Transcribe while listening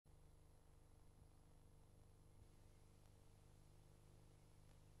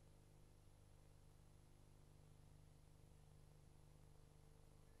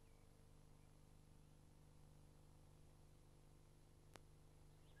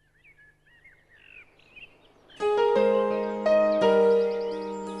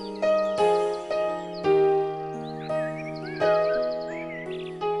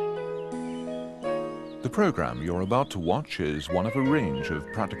program you're about to watch is one of a range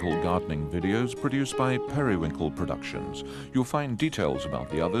of practical gardening videos produced by Periwinkle Productions. You'll find details about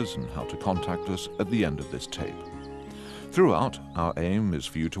the others and how to contact us at the end of this tape. Throughout, our aim is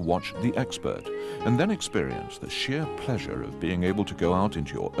for you to watch The Expert and then experience the sheer pleasure of being able to go out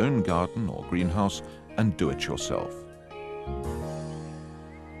into your own garden or greenhouse and do it yourself.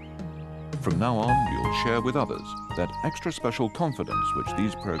 From now on, you'll share with others that extra special confidence which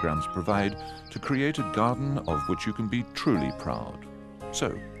these programs provide to create a garden of which you can be truly proud.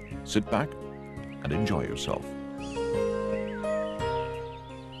 So, sit back and enjoy yourself.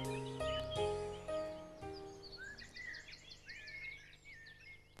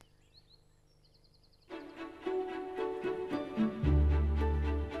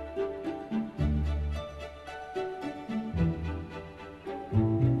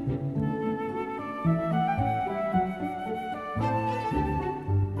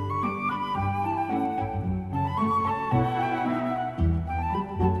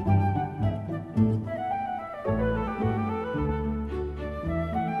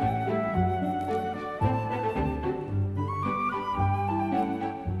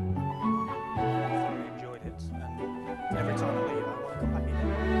 Every time I leave, I want to come back in.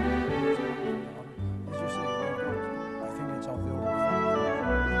 As you see, I think it's off the order.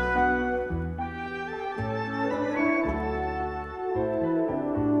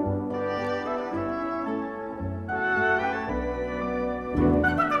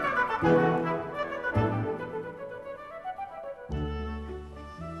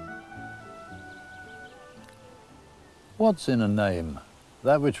 What's in a name?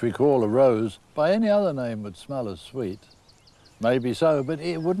 That which we call a rose, by any other name would smell as sweet. Maybe so, but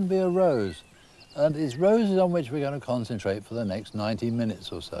it wouldn't be a rose. And it's roses on which we're going to concentrate for the next 90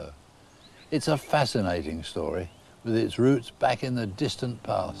 minutes or so. It's a fascinating story, with its roots back in the distant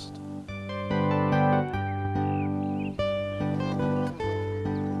past.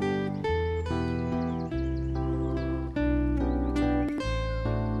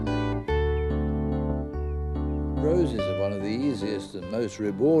 Roses are one of the easiest and most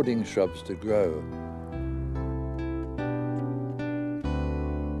rewarding shrubs to grow.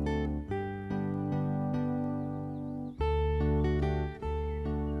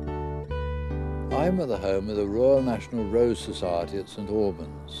 I'm at the home of the Royal National Rose Society at St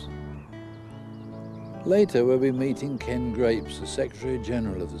Albans. Later we'll be meeting Ken Grapes, the Secretary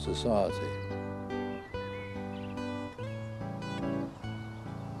General of the Society.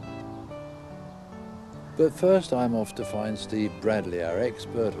 But first I'm off to find Steve Bradley, our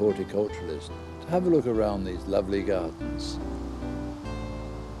expert horticulturalist, to have a look around these lovely gardens.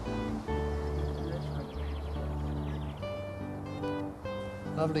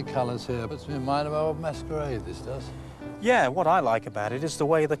 Lovely colours here. Puts me in mind of old Masquerade, this does. Yeah, what I like about it is the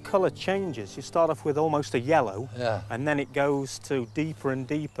way the colour changes. You start off with almost a yellow, and then it goes to deeper and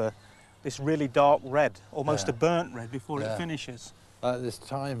deeper, this really dark red, almost a burnt red before it finishes. Like this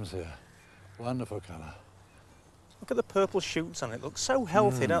Times here. Wonderful colour. Look at the purple shoots on it. It looks so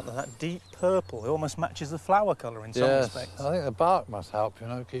healthy, don't they? That deep purple. It almost matches the flower colour in some respects. I think the bark must help, you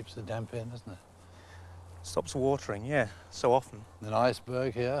know, keeps the damp in, doesn't it? Stops watering, yeah, so often. An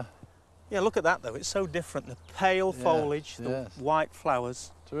iceberg here. Yeah, look at that, though. It's so different. The pale foliage, the white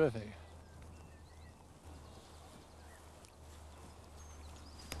flowers. Terrific.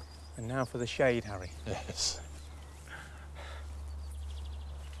 And now for the shade, Harry. Yes.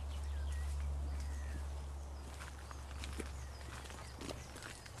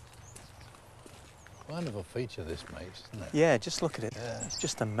 Wonderful feature this makes, isn't it? Yeah, just look at it. Yeah. It's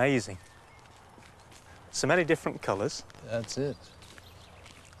just amazing. So many different colours. That's it.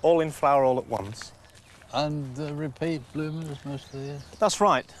 All in flower all at once. And repeat bloomers most of the year? That's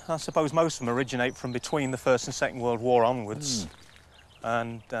right. I suppose most of them originate from between the First and Second World War onwards.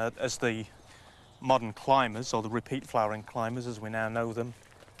 And as the modern climbers, or the repeat flowering climbers as we now know them,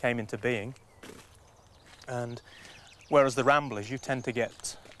 came into being. And whereas the ramblers, you tend to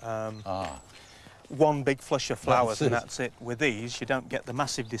get one big flush of flowers and that's it. With these, you don't get the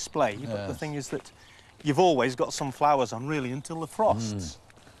massive display, but the thing is that you've always got some flowers on, really, until the frosts.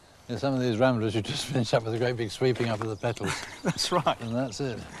 Yeah, some of these ramblers you just finish up with a great big sweeping up of the petals. That's right. And that's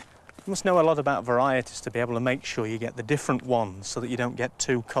it. You must know a lot about varieties to be able to make sure you get the different ones so that you don't get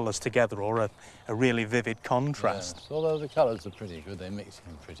two colours together or a really vivid contrast. Yes, although the colours are pretty good, they mix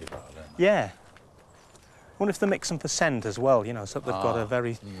in pretty well, don't they? Yeah. I wonder if they mix them for scent as well, you know, so they've got a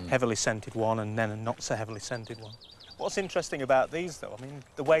very heavily scented one and then a not so heavily scented one. What's interesting about these, though, I mean,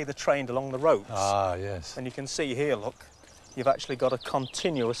 the way they're trained along the ropes. Ah, yes. And you can see here, look, you've actually got a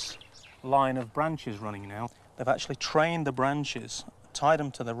continuous line of branches running now. They've actually trained the branches, tied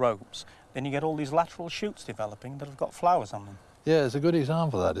them to the ropes, then you get all these lateral shoots developing that have got flowers on them. Yeah, it's a good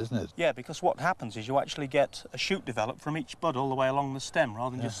example of that, isn't it? Yeah, because what happens is you actually get a shoot developed from each bud all the way along the stem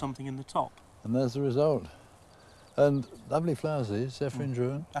rather than just something in the top. And there's the result. And lovely flowers these, Zephyrin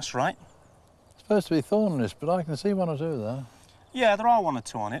Druin. That's right. Supposed to be thornless, but I can see one or two there. Yeah, there are one or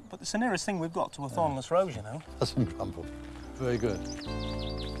two on it, but it's the nearest thing we've got to a thornless rose, you know. Doesn't crumple. Very good.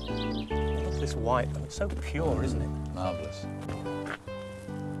 Look at this white, though. It's so pure, isn't it? Marvellous.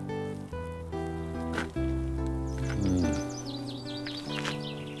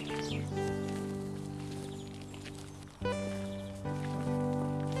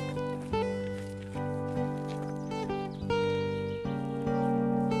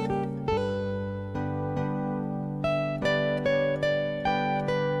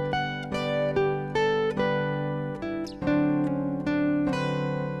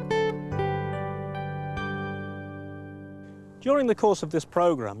 During the course of this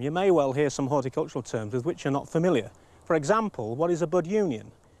programme, you may well hear some horticultural terms with which you're not familiar. For example, what is a bud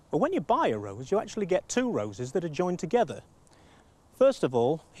union? Well, when you buy a rose, you actually get two roses that are joined together. First of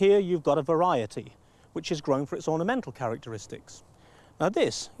all, here you've got a variety, which is grown for its ornamental characteristics. Now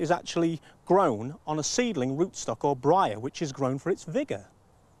this is actually grown on a seedling rootstock or briar, which is grown for its vigour.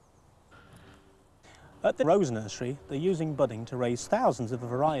 At the rose nursery, they're using budding to raise thousands of a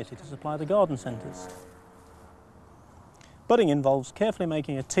variety to supply the garden centres. Budding involves carefully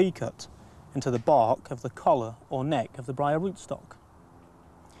making a T-cut into the bark of the collar or neck of the briar rootstock.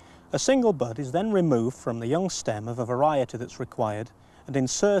 A single bud is then removed from the young stem of a variety that's required and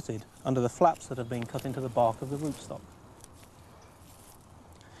inserted under the flaps that have been cut into the bark of the rootstock.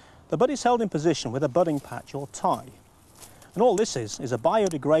 The bud is held in position with a budding patch or tie, and all this is a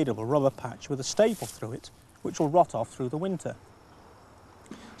biodegradable rubber patch with a staple through it which will rot off through the winter.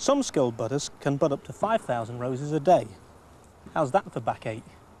 Some skilled budders can bud up to 5,000 roses a day. How's that for backache?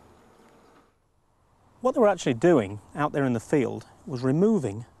 What they were actually doing out there in the field was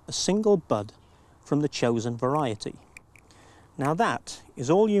removing a single bud from the chosen variety. Now that is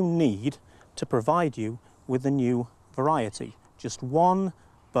all you need to provide you with the new variety. Just one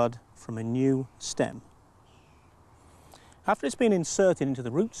bud from a new stem. After it's been inserted into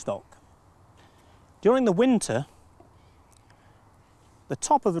the rootstock, during the winter, the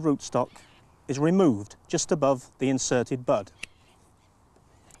top of the rootstock is removed just above the inserted bud.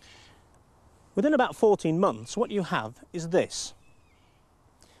 Within about 14 months, what you have is this.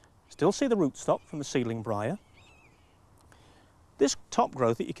 Still see the rootstock from the seedling briar. This top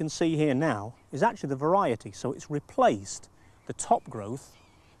growth that you can see here now is actually the variety, so it's replaced the top growth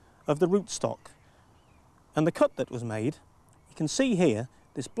of the rootstock. And the cut that was made, you can see here,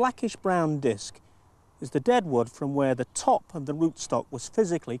 this blackish brown disc is the dead wood from where the top of the rootstock was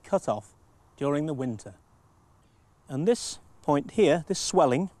physically cut off during the winter. And this point here, this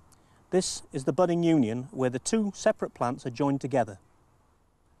swelling, this is the budding union where the two separate plants are joined together.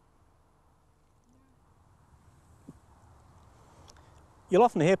 You'll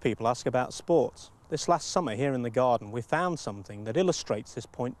often hear people ask about sports. This last summer here in the garden we found something that illustrates this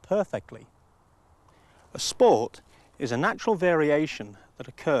point perfectly. A sport is a natural variation that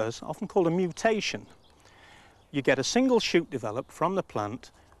occurs, often called a mutation. You get a single shoot developed from the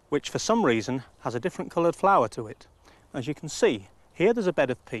plant which for some reason has a different coloured flower to it. As you can see, here there's a bed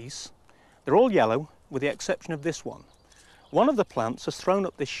of peace. They're all yellow with the exception of this one. One of the plants has thrown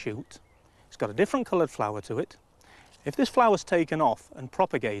up this shoot. It's got a different coloured flower to it. If this flower's taken off and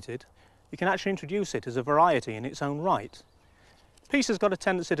propagated, you can actually introduce it as a variety in its own right. Peace has got a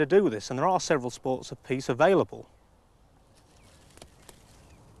tendency to do this, and there are several sports of peace available.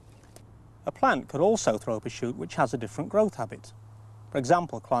 A plant could also throw up a shoot which has a different growth habit. For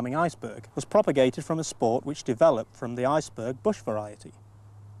example, climbing iceberg was propagated from a sport which developed from the iceberg bush variety.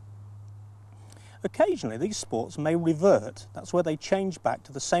 Occasionally these sports may revert, that's where they change back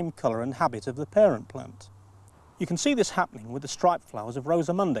to the same colour and habit of the parent plant. You can see this happening with the striped flowers of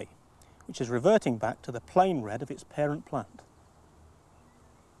Rosamundi, which is reverting back to the plain red of its parent plant.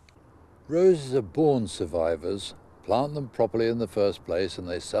 Roses are born survivors. Plant them properly in the first place and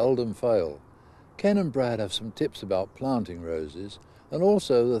they seldom fail. Ken and Brad have some tips about planting roses, and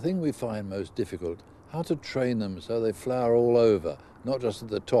also the thing we find most difficult, how to train them so they flower all over, not just at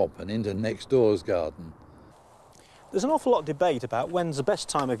the top and into next door's garden. There's an awful lot of debate about when's the best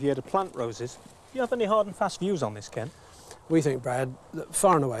time of year to plant roses. Do you have any hard and fast views on this, Ken? We think, Brad, that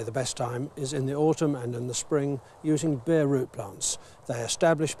far and away the best time is in the autumn and in the spring using bare root plants. They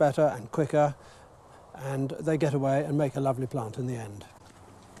establish better and quicker, and they get away and make a lovely plant in the end.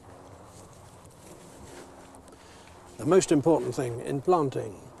 The most important thing in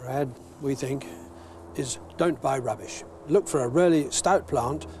planting, Brad, we think, is don't buy rubbish. Look for a really stout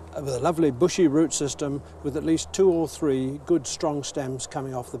plant with a lovely bushy root system with at least 2 or 3 good strong stems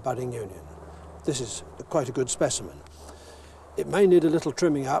coming off the budding union. This is quite a good specimen. It may need a little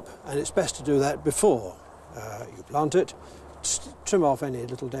trimming up, and it's best to do that before you plant it. Trim off any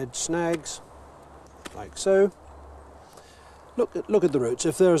little dead snags, like so. Look at the roots.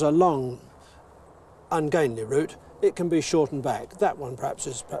 If there is a long, ungainly root, it can be shortened back. That one perhaps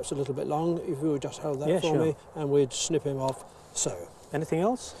is a little bit long. If you would just hold that for me, and we'd snip him off. So. Anything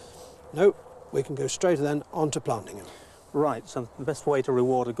else? No, we can go straight then on to planting him. Right, so the best way to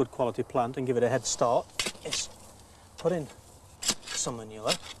reward a good quality plant and give it a head start is put in some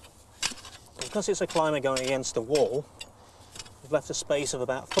manure. Because it's a climber going against the wall, we've left a space of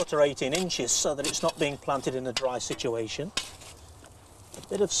about 1 foot or 18 inches so that it's not being planted in a dry situation. A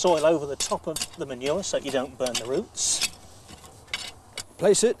bit of soil over the top of the manure so you don't burn the roots.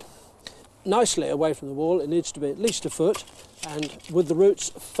 Place it nicely away from the wall. It needs to be at least 1 foot, and with the roots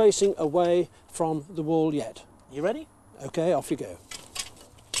facing away from the wall yet. You ready? Okay, off you go.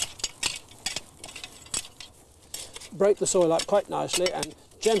 Break the soil up quite nicely and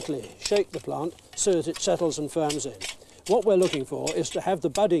gently shake the plant so that it settles and firms in. What we're looking for is to have the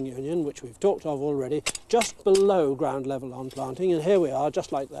budding union, which we've talked of already, just below ground level on planting, and here we are,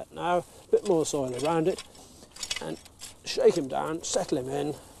 just like that now. A bit more soil around it, and shake him down, settle him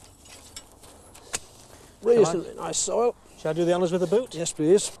in. Reasonably nice soil. Shall I do the honours with the boot? Yes,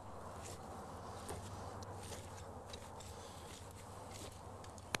 please.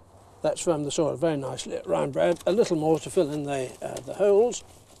 That's firmed the soil very nicely around Brad. A little more to fill in the holes,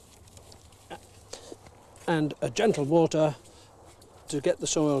 and a gentle water to get the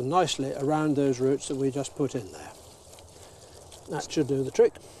soil nicely around those roots that we just put in there. That should do the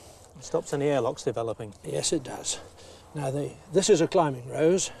trick. It stops any airlocks developing. Yes, it does. Now, this is a climbing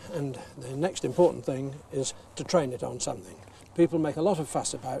rose, and the next important thing is to train it on something. People make a lot of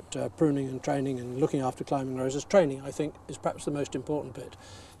fuss about pruning and training and looking after climbing roses. Training, I think, is perhaps the most important bit.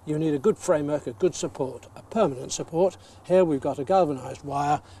 You need a good framework, a good support, a permanent support. Here we've got a galvanised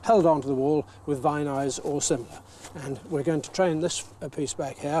wire held onto the wall with vine eyes or similar. And we're going to train this piece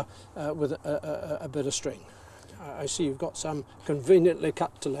back here with a bit of string. I see you've got some conveniently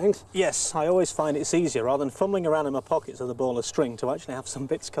cut to length. Yes, I always find it's easier, rather than fumbling around in my pockets with a ball of string, to actually have some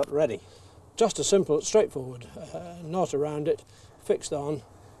bits cut ready. Just a simple, straightforward knot around it, fixed on,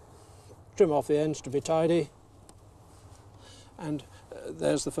 trim off the ends to be tidy, and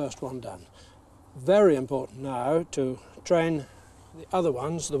there's the first one done. Very important now to train the other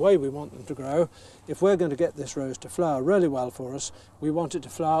ones the way we want them to grow. If we're going to get this rose to flower really well for us, we want it to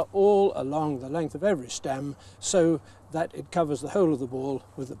flower all along the length of every stem so that it covers the whole of the wall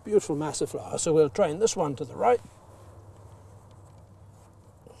with a beautiful mass of flower. So we'll train this one to the right.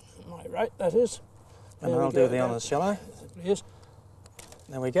 My right, that is. And I'll do the honours, shall I? Please.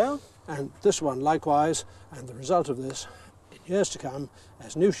 There we go. And this one likewise, and the result of this in years to come,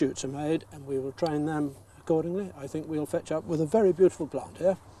 as new shoots are made, and we will train them accordingly, I think we'll fetch up with a very beautiful plant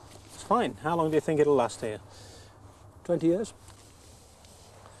here. It's fine. How long do you think it'll last here? 20 years.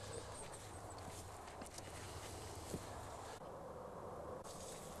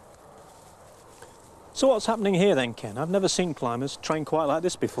 So what's happening here then, Ken? I've never seen climbers train quite like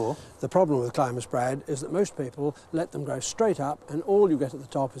this before. The problem with climbers, Brad, is that most people let them grow straight up, and all you get at the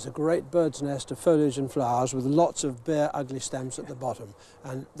top is a great bird's nest of foliage and flowers with lots of bare, ugly stems at the bottom,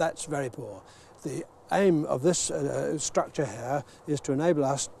 and that's very poor. The aim of this structure here is to enable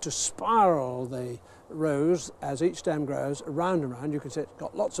us to spiral the rose as each stem grows around and around. You can see it's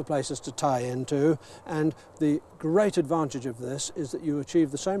got lots of places to tie into, and the great advantage of this is that you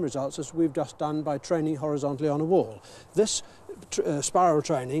achieve the same results as we've just done by training horizontally on a wall. This spiral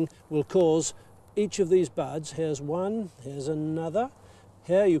training will cause each of these buds, here's one, here's another,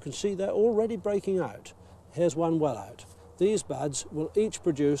 here you can see they're already breaking out, here's one well out. These buds will each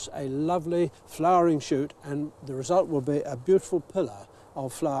produce a lovely flowering shoot, and the result will be a beautiful pillar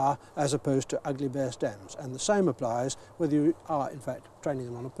of flower as opposed to ugly bare stems. And the same applies whether you are in fact training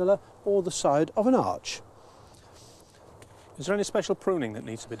them on a pillar or the side of an arch. Is there any special pruning that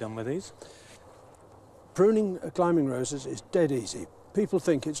needs to be done with these? Pruning climbing roses is dead easy. People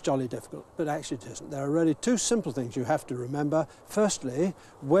think it's jolly difficult, but actually it isn't. There are really two simple things you have to remember. Firstly,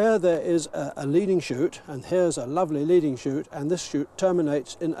 where there is a leading shoot, and here's a lovely leading shoot, and this shoot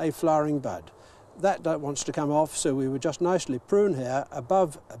terminates in a flowering bud. That wants to come off, so we would just nicely prune here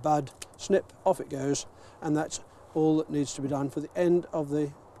above a bud, snip, off it goes, and that's all that needs to be done for the end of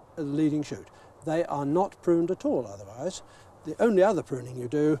the leading shoot. They are not pruned at all otherwise. The only other pruning you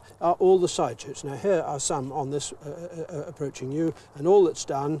do are all the side shoots. Now here are some on this approaching you, and all that's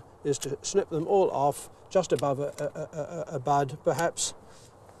done is to snip them all off just above a bud, perhaps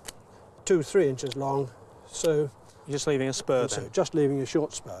 2-3 inches long. So you're just leaving a spur so then? Just leaving a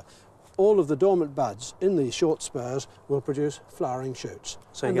short spur. All of the dormant buds in these short spurs will produce flowering shoots.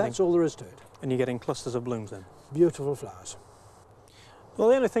 So and that's all there is to it. And you're getting clusters of blooms then? Beautiful flowers. Well,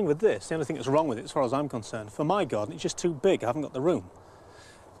 the only thing with this, the only thing that's wrong with it as far as I'm concerned, for my garden, it's just too big. I haven't got the room.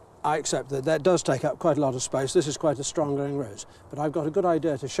 I accept that that does take up quite a lot of space. This is quite a strong growing rose. But I've got a good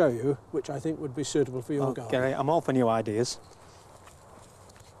idea to show you, which I think would be suitable for your garden. Gary, I'm all for new ideas.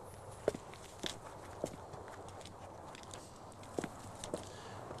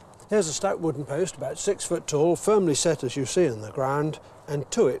 Here's a stout wooden post, about 6 foot tall, firmly set as you see in the ground, and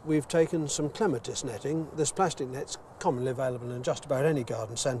to it we've taken some clematis netting. This plastic net's commonly available in just about any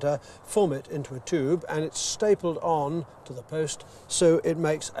garden centre. Form it into a tube and it's stapled on to the post so it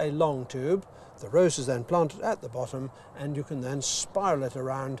makes a long tube. The rose is then planted at the bottom and you can then spiral it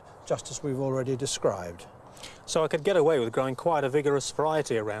around just as we've already described. So I could get away with growing quite a vigorous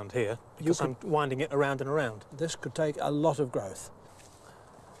variety around here because I'm winding it around and around. This could take a lot of growth.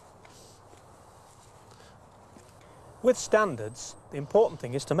 With standards, the important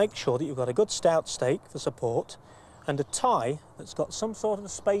thing is to make sure that you've got a good stout stake for support and a tie that's got some sort of a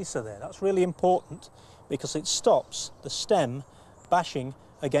spacer there. That's really important because it stops the stem bashing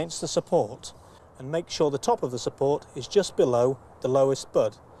against the support and make sure the top of the support is just below the lowest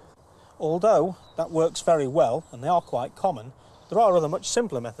bud. Although that works very well and they are quite common, there are other much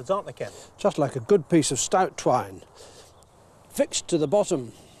simpler methods, aren't there, Ken? Just like a good piece of stout twine fixed to the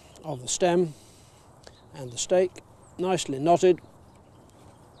bottom of the stem and the stake, nicely knotted.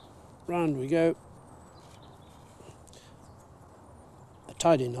 Round we go. A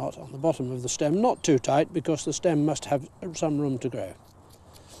tidy knot on the bottom of the stem, not too tight because the stem must have some room to grow.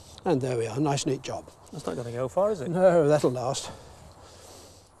 And there we are, nice neat job. That's not going to go far, is it? No, that'll last.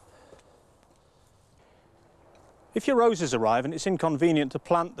 If your roses arrive and it's inconvenient to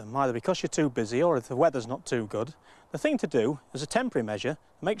plant them, either because you're too busy or if the weather's not too good, the thing to do, as a temporary measure,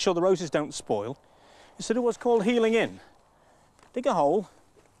 to make sure the roses don't spoil, is to do what's called heeling in. Dig a hole,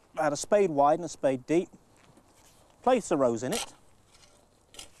 about a spade wide and a spade deep, place the rose in it,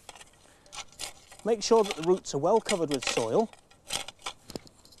 make sure that the roots are well covered with soil,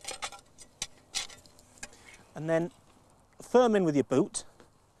 and then firm in with your boot.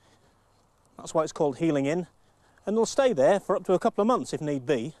 That's why it's called heeling in, and they'll stay there for up to a couple of months if need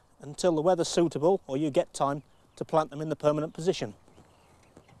be, until the weather's suitable or you get time to plant them in the permanent position.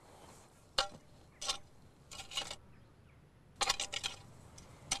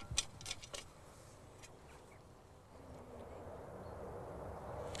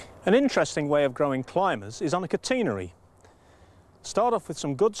 An interesting way of growing climbers is on a catenary. Start off with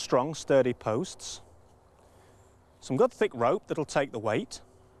some good, strong, sturdy posts, some good thick rope that'll take the weight.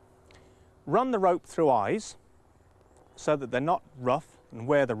 Run the rope through eyes so that they're not rough and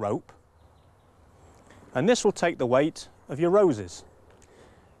wear the rope. And this will take the weight of your roses.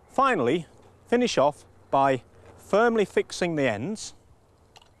 Finally, finish off by firmly fixing the ends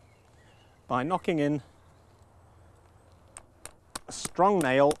by knocking in a strong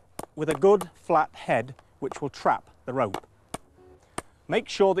nail with a good flat head which will trap the rope. Make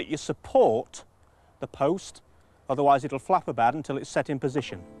sure that you support the post, otherwise it'll flap about until it's set in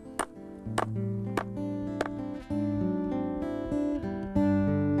position.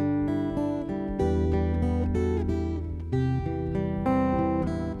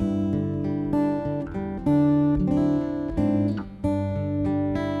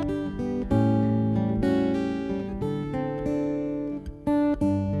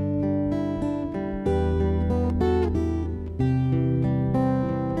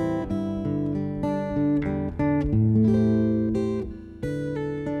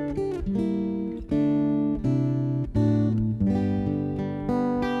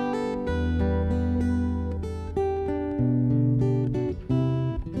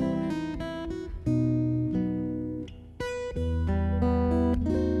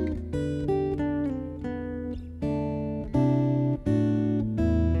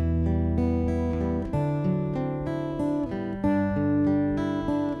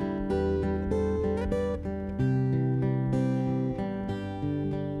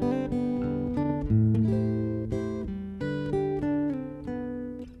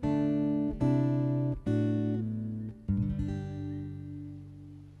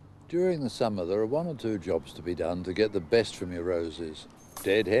 During the summer, there are 1 or 2 jobs to be done to get the best from your roses.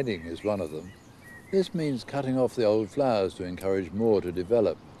 Deadheading is one of them. This means cutting off the old flowers to encourage more to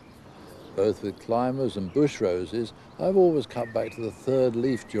develop. Both with climbers and bush roses, I've always cut back to the third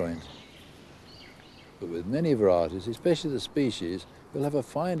leaf joint. But with many varieties, especially the species, you'll have a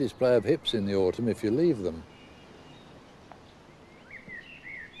fine display of hips in the autumn if you leave them.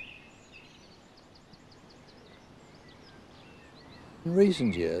 In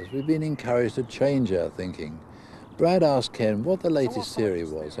recent years, we've been encouraged to change our thinking. Brad asked Ken what the latest theory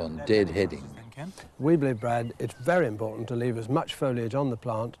was on deadheading. We believe, Brad, it's very important to leave as much foliage on the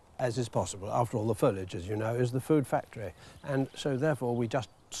plant as is possible. After all, the foliage, as you know, is the food factory. And so therefore we just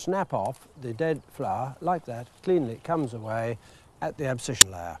snap off the dead flower like that, cleanly. It comes away at the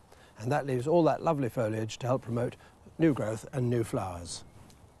abscission layer. And that leaves all that lovely foliage to help promote new growth and new flowers.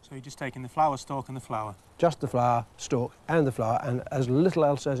 So you're just taking the flower stalk and the flower? Just the flower stalk and the flower, and as little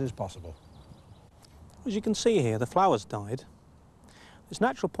else as is possible. As you can see here, the flower's died. Its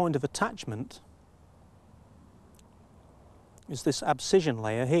natural point of attachment is this abscission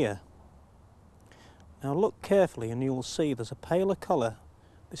layer here. Now look carefully and you'll see there's a paler colour.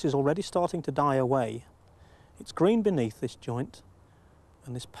 This is already starting to die away. It's green beneath this joint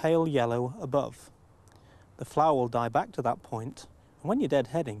and this pale yellow above. The flower will die back to that point, and when you're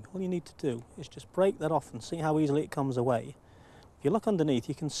deadheading, all you need to do is just break that off and see how easily it comes away. If you look underneath,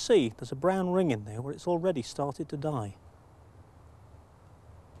 you can see there's a brown ring in there where it's already started to die.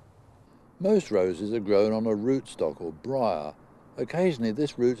 Most roses are grown on a rootstock or briar. Occasionally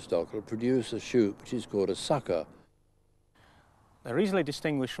this rootstock will produce a shoot which is called a sucker. They're easily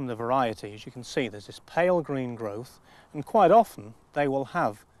distinguished from the variety. As you can see, there's this pale green growth, and quite often they will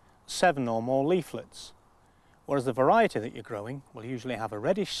have 7 or more leaflets, whereas the variety that you're growing will usually have a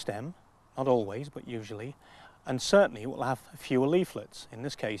reddish stem, not always, but usually, and certainly it will have fewer leaflets. In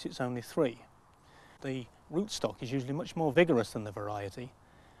this case, it's only 3. The rootstock is usually much more vigorous than the variety.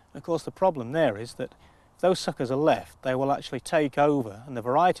 And of course, the problem there is that if those suckers are left, they will actually take over and the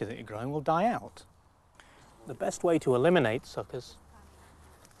variety that you're growing will die out. The best way to eliminate suckers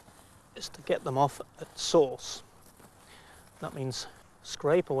is to get them off at source. That means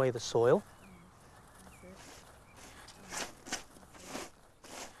scrape away the soil.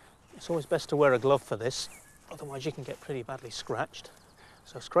 It's always best to wear a glove for this, otherwise you can get pretty badly scratched.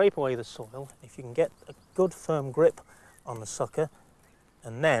 So scrape away the soil. If you can get a good firm grip on the sucker,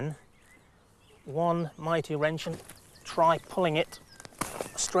 and then one mighty wrench and try pulling it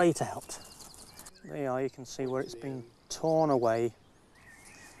straight out. There you are, you can see where it's been torn away.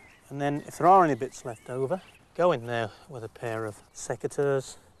 And then if there are any bits left over, go in there with a pair of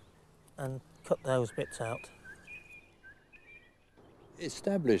secateurs and cut those bits out.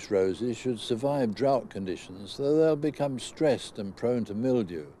 Established roses should survive drought conditions, though they'll become stressed and prone to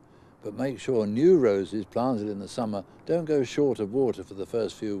mildew. But make sure new roses planted in the summer don't go short of water for the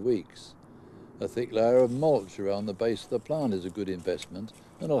first few weeks. A thick layer of mulch around the base of the plant is a good investment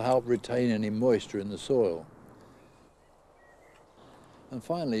and will help retain any moisture in the soil. And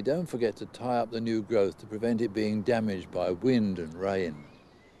finally, don't forget to tie up the new growth to prevent it being damaged by wind and rain.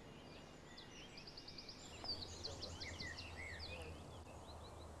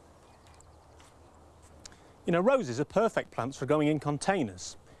 You know, roses are perfect plants for growing in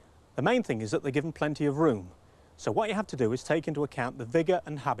containers. The main thing is that they're given plenty of room. So what you have to do is take into account the vigour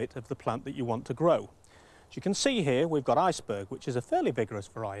and habit of the plant that you want to grow. As you can see here, we've got Iceberg, which is a fairly vigorous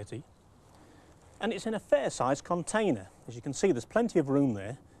variety, and it's in a fair-sized container. As you can see, there's plenty of room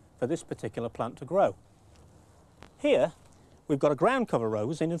there for this particular plant to grow. Here, we've got a ground cover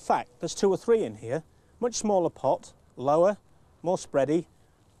rose, and in fact, there's 2 or 3 in here. Much smaller pot, lower, more spready,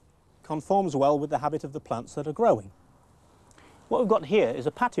 conforms well with the habit of the plants that are growing. What we've got here is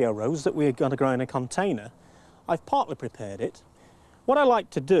a patio rose that we're going to grow in a container. I've partly prepared it. What I like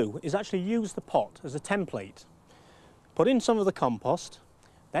to do is actually use the pot as a template. Put in some of the compost,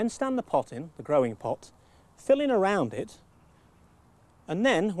 then stand the pot in, the growing pot, fill in around it, and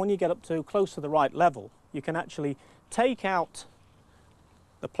then when you get up to close to the right level, you can actually take out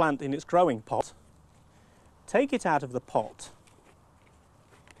the plant in its growing pot, take it out of the pot,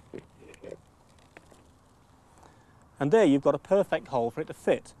 and there you've got a perfect hole for it to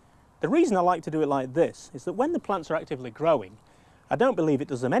fit. The reason I like to do it like this is that when the plants are actively growing, I don't believe it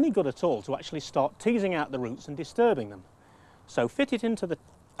does them any good at all to actually start teasing out the roots and disturbing them. So fit it into the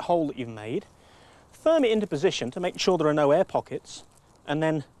hole that you've made, firm it into position to make sure there are no air pockets, and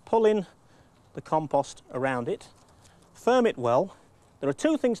then pull in the compost around it, firm it well. There are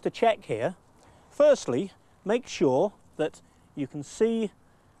 2 things to check here. Firstly, make sure that you can see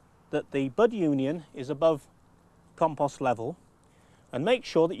that the bud union is above compost level, and make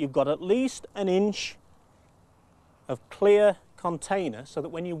sure that you've got at least 1 inch of clear container so that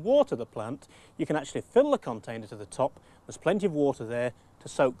when you water the plant you can actually fill the container to the top. There's plenty of water there to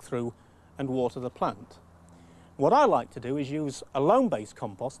soak through and water the plant. What I like to do is use a loam-based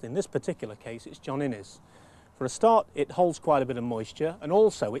compost. In this particular case, it's John Innes. For a start, it holds quite a bit of moisture, and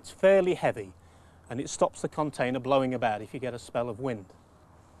also it's fairly heavy, and it stops the container blowing about if you get a spell of wind.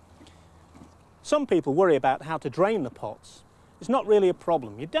 Some people worry about how to drain the pots. It's not really a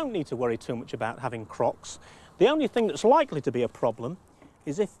problem. You don't need to worry too much about having crocks. The only thing that's likely to be a problem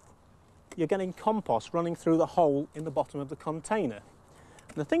is if you're getting compost running through the hole in the bottom of the container.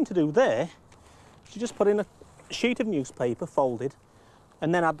 And the thing to do there is you just put in a sheet of newspaper folded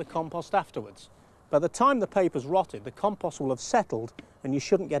and then add the compost afterwards. By the time the paper's rotted, the compost will have settled and you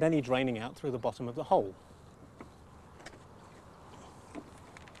shouldn't get any draining out through the bottom of the hole.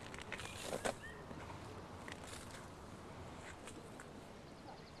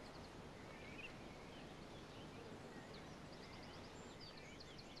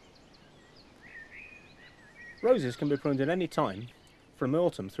 Roses can be pruned at any time, from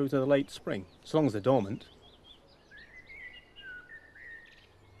autumn through to the late spring, as long as they're dormant.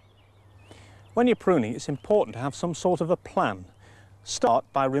 When you're pruning, it's important to have some sort of a plan. Start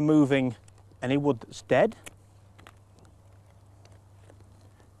by removing any wood that's dead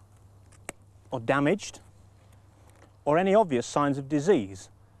or damaged or any obvious signs of disease.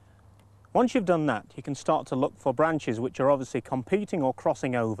 Once you've done that, you can start to look for branches which are obviously competing or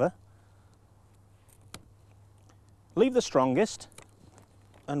crossing over. Leave the strongest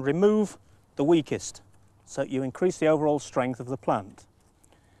and remove the weakest so that you increase the overall strength of the plant.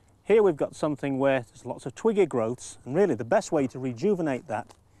 Here we've got something where there's lots of twiggy growths, and really the best way to rejuvenate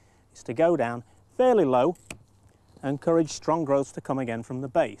that is to go down fairly low and encourage strong growths to come again from the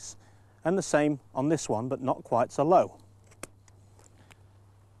base. And the same on this one, but not quite so low.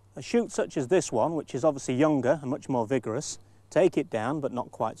 A shoot such as this one, which is obviously younger and much more vigorous, take it down but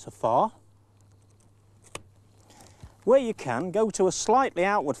not quite so far. Where you can, go to a slightly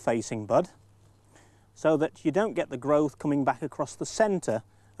outward facing bud so that you don't get the growth coming back across the centre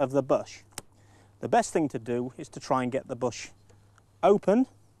of the bush. The best thing to do is to try and get the bush open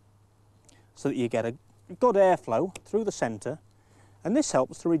so that you get a good airflow through the centre, and this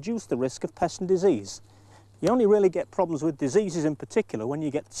helps to reduce the risk of pest and disease. You only really get problems with diseases in particular when you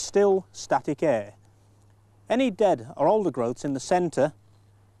get still, static air. Any dead or older growths in the centre,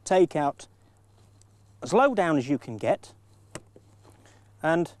 take out as low down as you can get,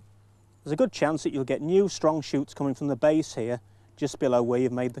 and there's a good chance that you'll get new strong shoots coming from the base here just below where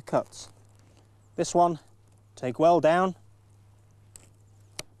you've made the cuts. This one, take well down,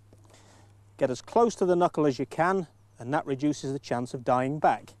 get as close to the knuckle as you can, and that reduces the chance of dying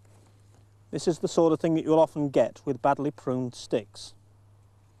back. This is the sort of thing that you'll often get with badly pruned sticks.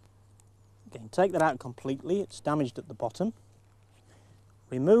 Again, take that out completely, it's damaged at the bottom.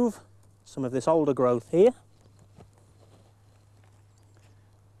 Remove some of this older growth here.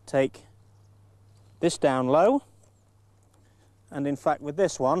 Take this down low, and in fact with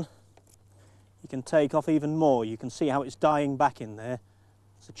this one you can take off even more. You can see how it's dying back in there.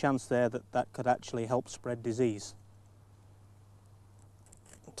 There's a chance there that that could actually help spread disease.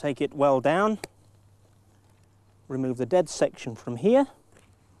 Take it well down, remove the dead section from here.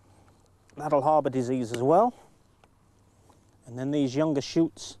 That'll harbour disease as well. And then these younger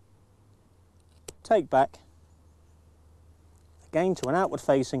shoots, take back again to an outward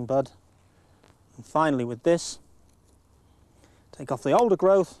facing bud, and finally with this, take off the older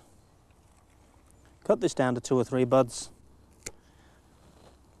growth, cut this down to 2 or 3 buds,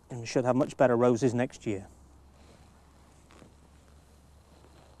 and we should have much better roses next year.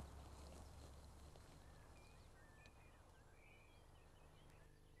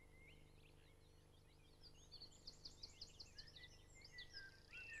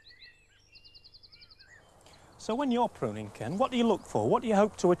 So when you're pruning, Ken, what do you look for? What do you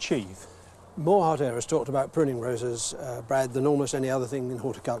hope to achieve? More hot air has talked about pruning roses, Brad, than almost any other thing in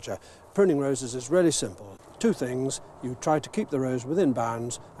horticulture. Pruning roses is really simple. 2 things: you try to keep the rose within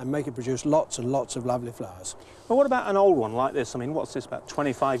bounds and make it produce lots and lots of lovely flowers. Well, what about an old one like this? I mean, what's this, about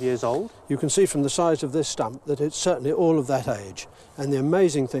 25 years old? You can see from the size of this stump that it's certainly all of that age. And the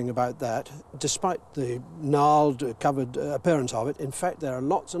amazing thing about that, despite the gnarled, covered appearance of it, in fact there are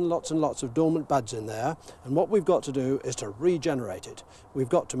lots and lots and lots of dormant buds in there, and what we've got to do is to regenerate it. We've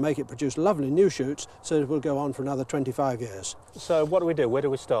got to make it produce lovely new shoots so that it will go on for another 25 years. So what do we do? Where do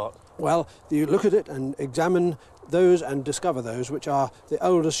we start? Well, you look at it and examine those and discover those which are the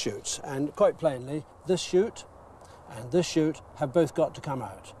oldest shoots, and quite plainly this shoot and this shoot have both got to come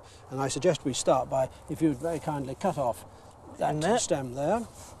out. And I suggest we start by, if you would very kindly cut off that stem there.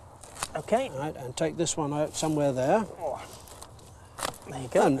 Okay. Right, and take this one out somewhere there. Oh. There you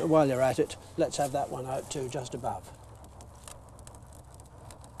go. And while you're at it, let's have that one out too, just above.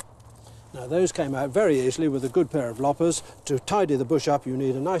 Now those came out very easily with a good pair of loppers. To tidy the bush up you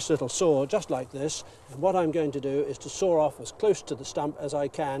need a nice little saw just like this, and what I'm going to do is to saw off as close to the stump as I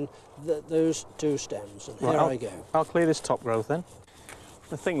can those two stems, and here I go. I'll clear this top growth then.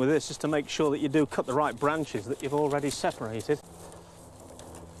 The thing with this is to make sure that you do cut the right branches that you've already separated.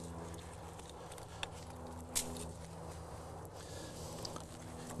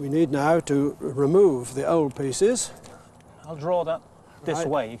 We need now to remove the old pieces. I'll draw that this Right.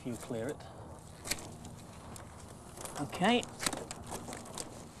 way if you clear it. Okay.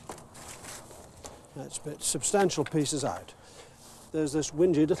 Let's put substantial pieces out. There's this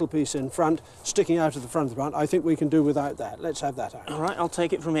whingy little piece in front, sticking out of the front of the plant. I think we can do without that. Let's have that out. All right, I'll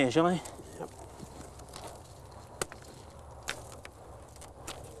take it from here, shall I? Yep.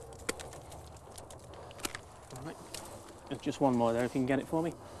 All right. There's just one more there, if you can get it for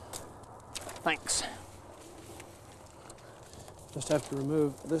me. Thanks. Just have to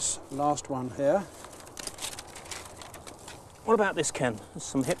remove this last one here. What about this, Ken? There's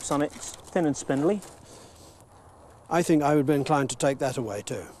some hips on it, it's thin and spindly. I think I would be inclined to take that away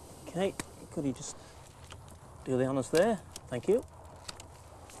too. Okay, could you just do the honours there? Thank you.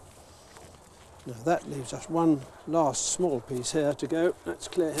 Now that leaves us one last small piece here to go. Let's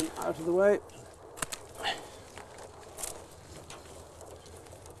clear him out of the way.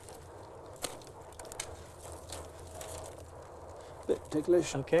 Bit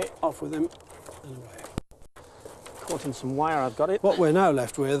ticklish. Okay, Off with him and away. caught in some wire, I've got it. What we're now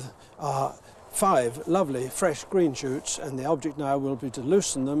left with are 5 lovely fresh green shoots, and the object now will be to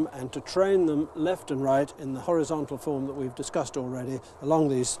loosen them and to train them left and right in the horizontal form that we've discussed already along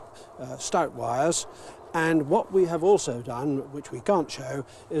these stout wires. And what we have also done, which we can't show,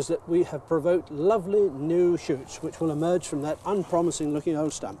 is that we have provoked lovely new shoots which will emerge from that unpromising looking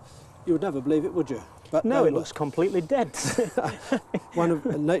old stump. You would never believe it, would you? But No, it will. looks completely dead. One of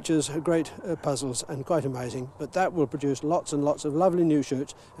nature's great puzzles, and quite amazing, but that will produce lots and lots of lovely new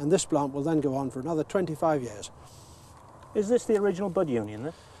shoots, and this plant will then go on for another 25 years. Is this the original bud union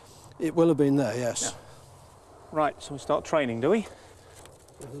then? It will have been there, yes. Right, so we start training, do we?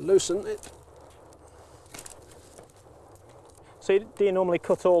 Loosen it. So do you normally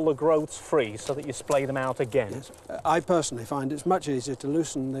cut all the growths free so that you splay them out again? Yes. I personally find it's much easier to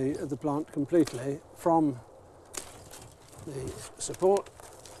loosen the plant completely from the support.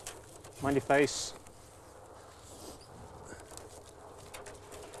 Mind your face.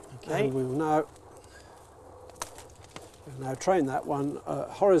 Okay. And we'll now train that one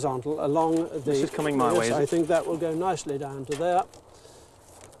horizontal along the... This is coming my way, is I it? think that will go nicely down to there.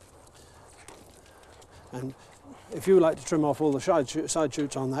 And if you like to trim off all the side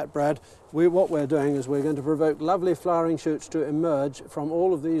shoots on that, Brad, what we're doing is we're going to provoke lovely flowering shoots to emerge from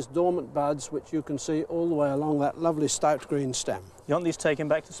all of these dormant buds, which you can see all the way along that lovely stout green stem. You want these taken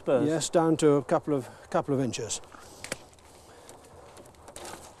back to spurs? Yes, down to a couple of inches.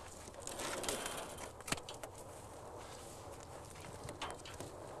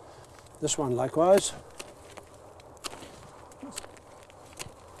 This one likewise.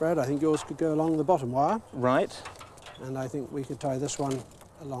 Brad, I think yours could go along the bottom wire, Right. and I think we could tie this one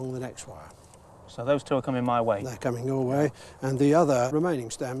along the next wire. So those two are coming my way. They're coming your way, and the other remaining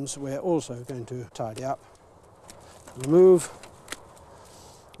stems we're also going to tidy up. Remove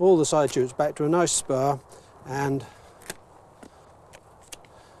all the side shoots back to a nice spur, and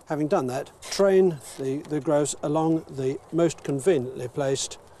having done that, train the growths along the most conveniently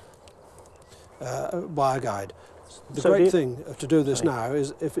placed wire guide. The So great thing to do this now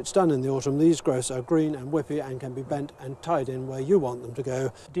is if it's done in the autumn, these growths are green and whippy and can be bent and tied in where you want them to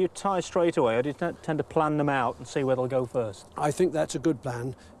go. Do you tie straight away, or do you tend to plan them out and see where they'll go first? I think that's a good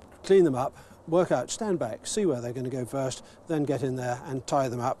plan. Clean them up, work out, stand back, see where they're going to go first, then get in there and tie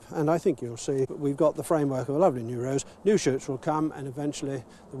them up. And I think you'll see we've got the framework of a lovely new rose. New shoots will come, and eventually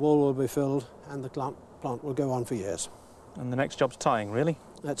the wall will be filled and the plant will go on for years. And the next job's tying, really?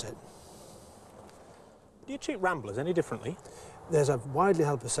 That's it. Do you treat ramblers any differently? There's a widely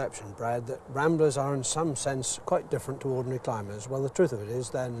held perception, Brad, that ramblers are in some sense quite different to ordinary climbers. Well, the truth of it is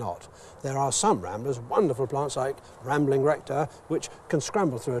they're not. There are some ramblers, wonderful plants like Rambling Rector, which can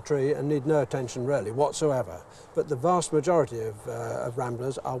scramble through a tree and need no attention really whatsoever. But the vast majority of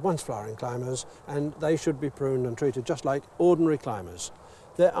ramblers are once-flowering climbers, and they should be pruned and treated just like ordinary climbers.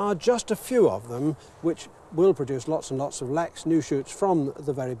 There are just a few of them which will produce lots and lots of lax new shoots from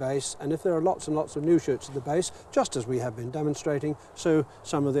the very base, and if there are lots and lots of new shoots at the base, just as we have been demonstrating, so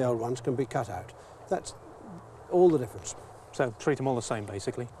some of the old ones can be cut out. That's all the difference. So treat them all the same,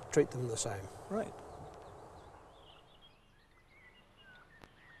 basically? Treat them the same. Right.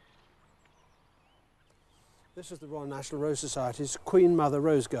 This is the Royal National Rose Society's Queen Mother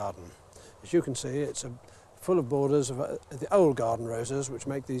Rose Garden. As you can see, it's full of borders of the old garden roses, which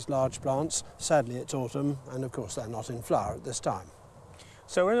make these large plants. Sadly, it's autumn, and of course they're not in flower at this time.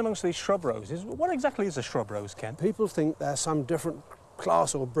 So in amongst these shrub roses, what exactly is a shrub rose, Ken? People think they're some different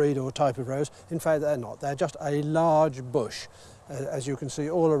class or breed or type of rose. In fact, they're not. They're just a large bush, as you can see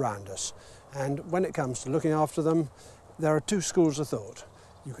all around us. And when it comes to looking after them, there are two schools of thought.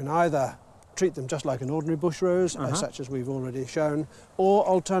 You can either treat them just like an ordinary bush rose, such as we've already shown, or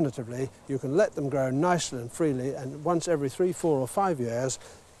alternatively, you can let them grow nicely and freely, and once every 3, 4 or 5 years,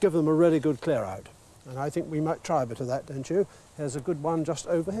 give them a really good clear out. And I think we might try a bit of that, don't you? Here's a good one just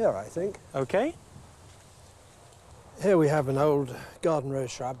over here, I think. Okay. Here we have an old garden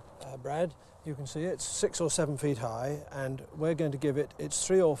rose shrub, Brad. You can see it's 6 or 7 feet high, and we're going to give it its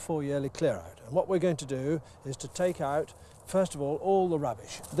 3 or 4 yearly clear out. And what we're going to do is to take out, first of all the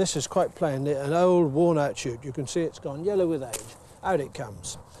rubbish. This is quite plainly an old worn out shoot. You can see it's gone yellow with age. Out it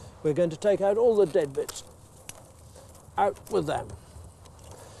comes. We're going to take out all the dead bits. Out with them.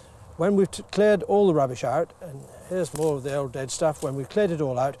 When we've cleared all the rubbish out, and here's more of the old dead stuff, when we've cleared it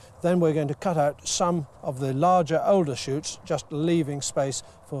all out, then we're going to cut out some of the larger, older shoots, just leaving space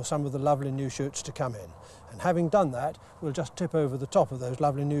for some of the lovely new shoots to come in. And having done that, we'll just tip over the top of those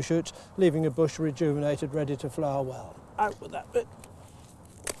lovely new shoots, leaving a bush rejuvenated, ready to flower well. Out with that bit.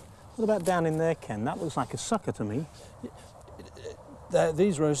 What about down in there, Ken? That looks like a sucker to me.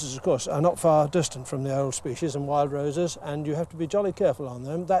 These roses, of course, are not far distant from the old species and wild roses, and you have to be jolly careful on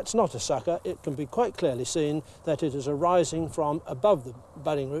them. That's not a sucker. It can be quite clearly seen that it is arising from above the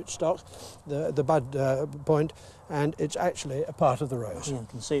budding rootstock, the bud point, and it's actually a part of the rose. Yeah, I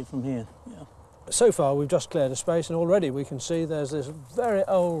can see it from here. Yeah. So far we've just cleared a space, and already we can see there's this very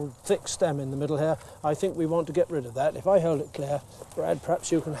old thick stem in the middle here. I think we want to get rid of that. If I hold it clear, Brad,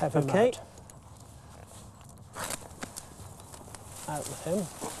 perhaps you can have him out. Out with him.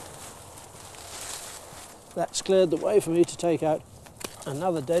 That's cleared the way for me to take out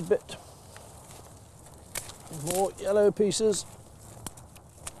another dead bit. More yellow pieces,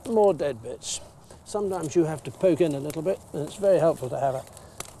 more dead bits. Sometimes you have to poke in a little bit, and it's very helpful to have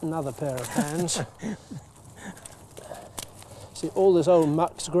another pair of hands. See, all this old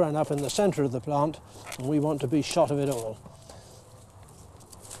muck's grown up in the centre of the plant, and we want to be shot of it all.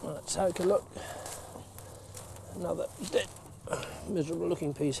 Let's take a look. Another dead, miserable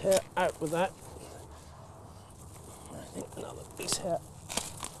looking piece here. Out with that. I think another piece here.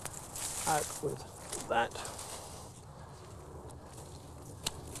 Out with that.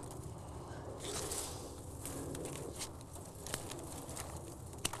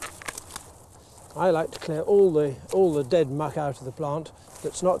 I like to clear all the dead muck out of the plant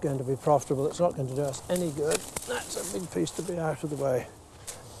that's not going to be profitable, that's not going to do us any good. That's a big piece to be out of the way.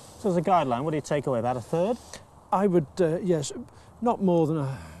 So as a guideline, what do you take away, about a third? I would, yes, not more than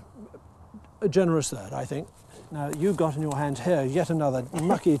a generous third, I think. Now, you've got in your hands here yet another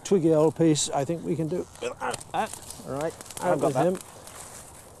mucky, twiggy old piece. I think we can do without that. All right, Out with him.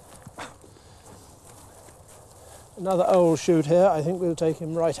 Another old shoot here. I think we'll take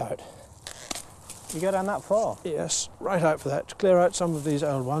him right out. You go down that far? Yes, right out for that, to clear out some of these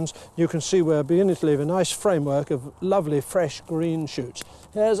old ones. You can see we're beginning to leave a nice framework of lovely, fresh green shoots.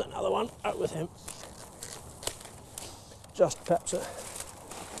 Here's another one. Out with him. Just perhaps a...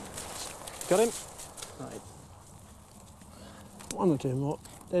 Got him? Right. One or two more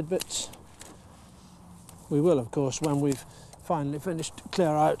dead bits. We will, of course, when we've finally finished, clear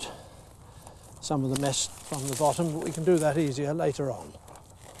out some of the mess from the bottom, but we can do that easier later on.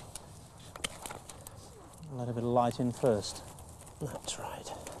 Let a bit of light in first. That's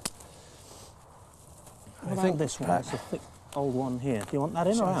right. I think this one, it's a thick old one here. Do you want that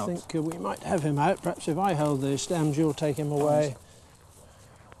in or out? I think we might have him out. Perhaps if I hold the stems, you'll take him away.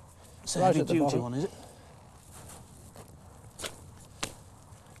 It's a Right heavy at the duty bottom. one, is it?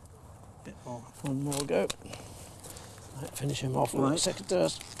 Bit more. One more go. Right, finish him off with Right. the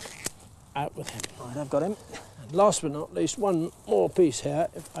secateurs. Out with him. Right, I've got him. And last but not least, one more piece here.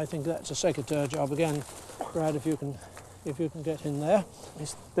 I think that's a secateur job again. Brad, if you can get in there.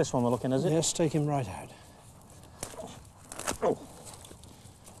 It's this one we're looking, is it? Yes, take him right out. Oh.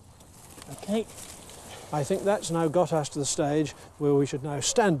 Okay. I think that's now got us to the stage where we should now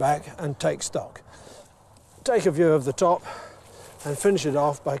stand back and take stock. Take a view of the top and finish it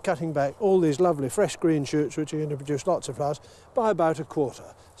off by cutting back all these lovely fresh green shoots, which are going to produce lots of flowers, by about a quarter,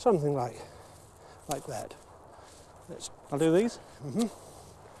 something like that. I'll do these. Mm-hmm.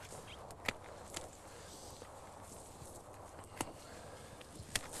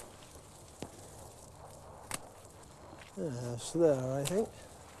 Yes, there, I think.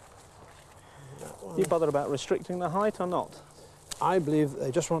 Do you bother about restricting the height or not? I believe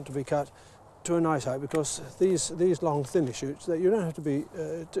they just want to be cut to a nice height, because these long thinner shoots, that you don't have to be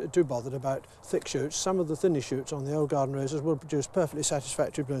too bothered about thick shoots. Some of the thinner shoots on the old garden roses will produce perfectly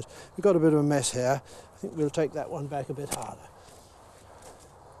satisfactory blooms. We've got a bit of a mess here. I think we'll take that one back a bit harder.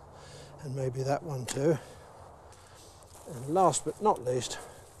 And maybe that one too. And last but not least,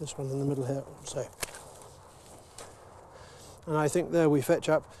 this one in the middle here also. And I think there we fetch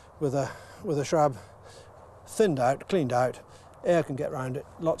up with a shrub thinned out, cleaned out. Air can get round it.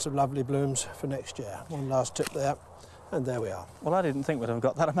 Lots of lovely blooms for next year. One last tip there, and there we are. Well, I didn't think we'd have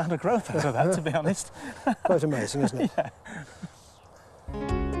got that amount of growth out of that, to be honest. Quite amazing, isn't it? Yeah.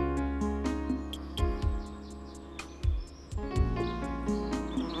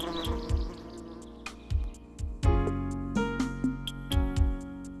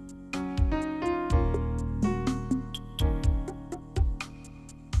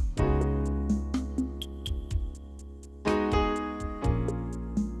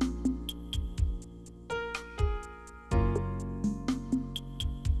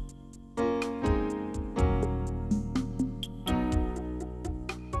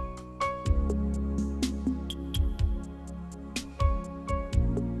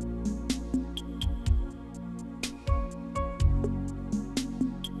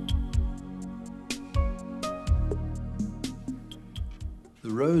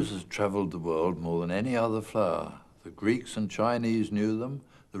 The rose has travelled the world more than any other flower. The Greeks and Chinese knew them,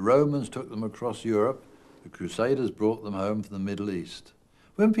 the Romans took them across Europe, the Crusaders brought them home from the Middle East.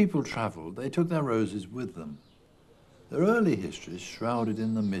 When people travelled, they took their roses with them. Their early history is shrouded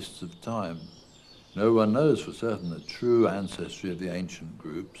in the mists of time. No one knows for certain the true ancestry of the ancient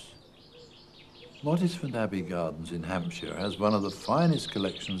groups. Mottisfont Abbey Gardens in Hampshire has one of the finest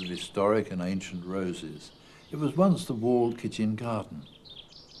collections of historic and ancient roses. It was once the walled kitchen garden.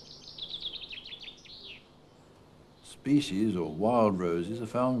 Species or wild roses are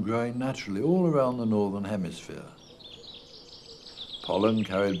found growing naturally all around the northern hemisphere. Pollen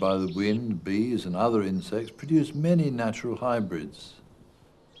carried by the wind, bees and other insects produce many natural hybrids.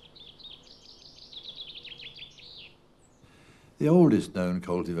 The oldest known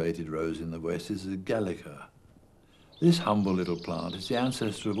cultivated rose in the West is the Gallica. This humble little plant is the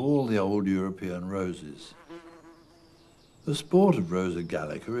ancestor of all the old European roses. The sport of Rosa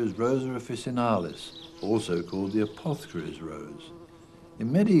gallica is Rosa officinalis, also called the apothecary's rose.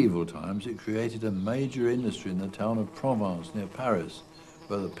 In medieval times, it created a major industry in the town of Provence near Paris,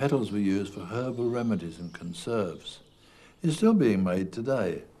 where the petals were used for herbal remedies and conserves. It's still being made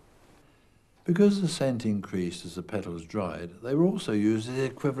today. Because the scent increased as the petals dried, they were also used as the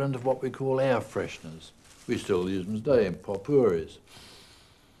equivalent of what we call air fresheners. We still use them today in potpourris.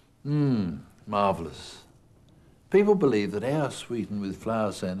 Marvellous. People believed that air sweetened with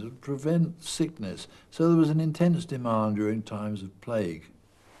flower scent would prevent sickness, so there was an intense demand during times of plague.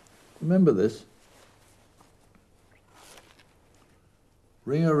 Remember this?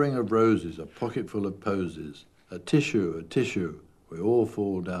 Ring a ring of roses, a pocket full of posies, a tissue, we all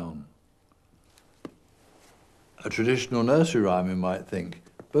fall down. A traditional nursery rhyme, you might think,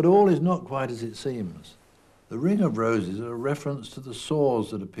 but all is not quite as it seems. The ring of roses is a reference to the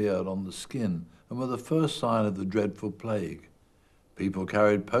sores that appeared on the skin and were the first sign of the dreadful plague. People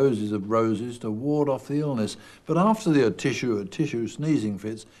carried posies of roses to ward off the illness, but after the tissue sneezing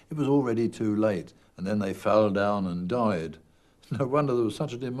fits, it was already too late, and then they fell down and died. No wonder there was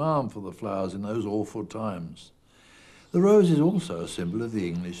such a demand for the flowers in those awful times. The rose is also a symbol of the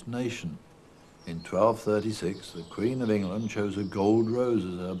English nation. In 1236, the Queen of England chose a gold rose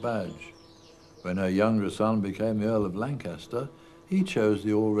as her badge. When her younger son became the Earl of Lancaster, he chose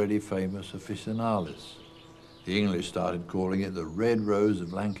the already famous officinalis. The English started calling it the Red Rose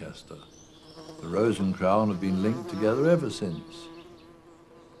of Lancaster. The rose and crown have been linked together ever since.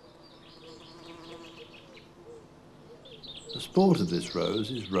 The sport of this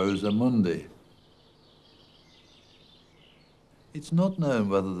rose is Rosa mundi. It's not known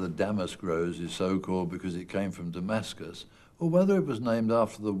whether the damask rose is so called because it came from Damascus, or whether it was named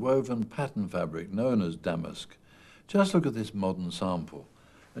after the woven pattern fabric known as damask. Just look at this modern sample,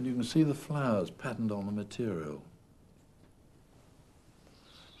 and you can see the flowers patterned on the material.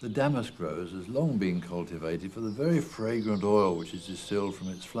 The damask rose has long been cultivated for the very fragrant oil which is distilled from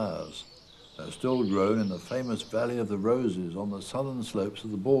its flowers. They are still grown in the famous Valley of the Roses on the southern slopes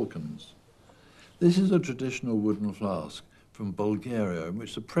of the Balkans. This is a traditional wooden flask from Bulgaria in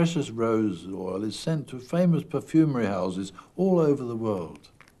which the precious rose oil is sent to famous perfumery houses all over the world.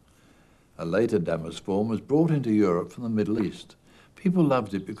 A later damask form was brought into Europe from the Middle East. People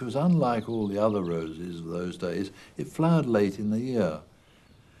loved it because, unlike all the other roses of those days, it flowered late in the year.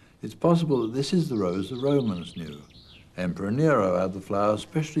 It's possible that this is the rose the Romans knew. Emperor Nero had the flower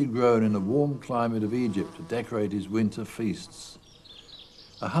specially grown in the warm climate of Egypt to decorate his winter feasts.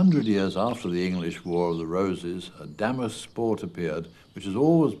 100 years after the English War of the Roses, a damask sport appeared, which has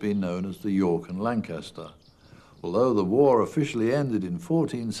always been known as the York and Lancaster. Although the war officially ended in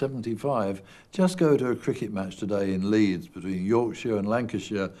 1475, just go to a cricket match today in Leeds between Yorkshire and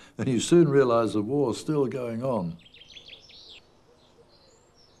Lancashire and you soon realise the war's still going on.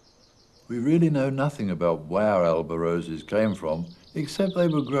 We really know nothing about where Alba roses came from, except they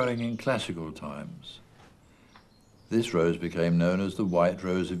were growing in classical times. This rose became known as the White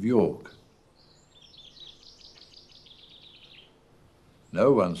Rose of York.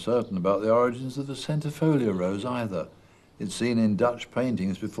 No one's certain about the origins of the centifolia rose either. It's seen in Dutch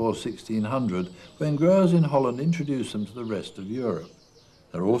paintings before 1600, when growers in Holland introduced them to the rest of Europe.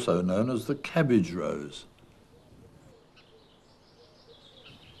 They're also known as the cabbage rose.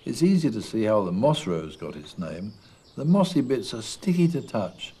 It's easy to see how the moss rose got its name. The mossy bits are sticky to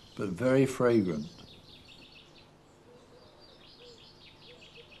touch, but very fragrant.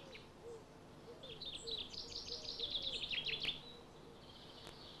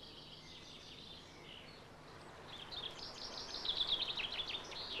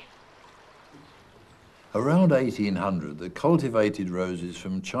 Around 1800, the cultivated roses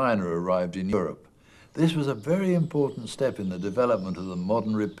from China arrived in Europe. This was a very important step in the development of the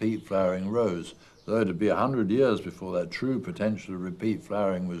modern repeat flowering rose, though it would be 100 years before that true potential of repeat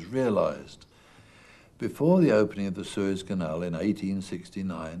flowering was realised. Before the opening of the Suez Canal in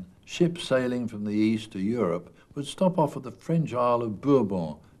 1869, ships sailing from the east to Europe would stop off at the French Isle of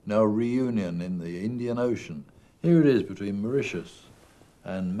Bourbon, now Reunion in the Indian Ocean. Here it is between Mauritius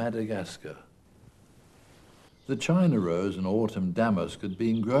and Madagascar. The China rose and autumn damask had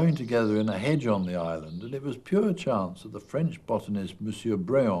been growing together in a hedge on the island, and it was pure chance that the French botanist Monsieur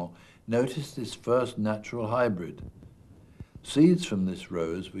Bréon noticed this first natural hybrid. Seeds from this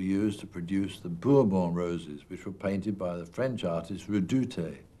rose were used to produce the Bourbon roses, which were painted by the French artist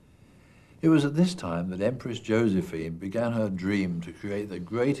Redoute. It was at this time that Empress Josephine began her dream to create the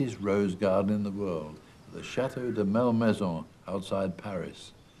greatest rose garden in the world at the Château de Malmaison outside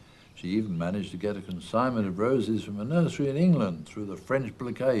Paris. She even managed to get a consignment of roses from a nursery in England through the French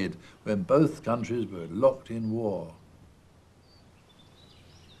blockade when both countries were locked in war.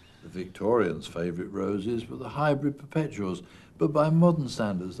 The Victorians' favourite roses were the hybrid perpetuals, but by modern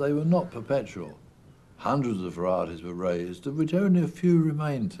standards they were not perpetual. Hundreds of varieties were raised, of which only a few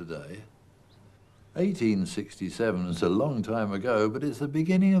remain today. 1867 is a long time ago, but it's the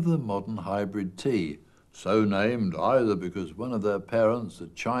beginning of the modern hybrid tea, so named either because one of their parents, the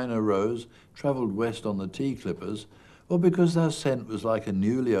China rose, travelled west on the tea clippers, or because their scent was like a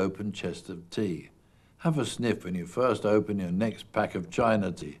newly opened chest of tea. Have a sniff when you first open your next pack of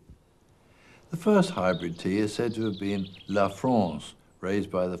China tea. The first hybrid tea is said to have been La France, raised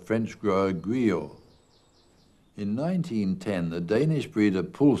by the French grower Guyot. In 1910, the Danish breeder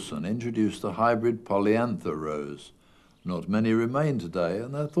Poulsen introduced the hybrid Polyantha rose. Not many remain today,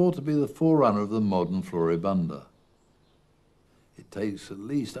 and they're thought to be the forerunner of the modern Floribunda. It takes at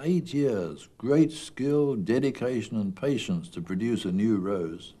least 8 years, great skill, dedication and patience to produce a new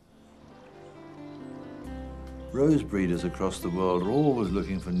rose. Rose breeders across the world are always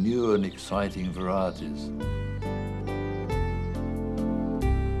looking for new and exciting varieties.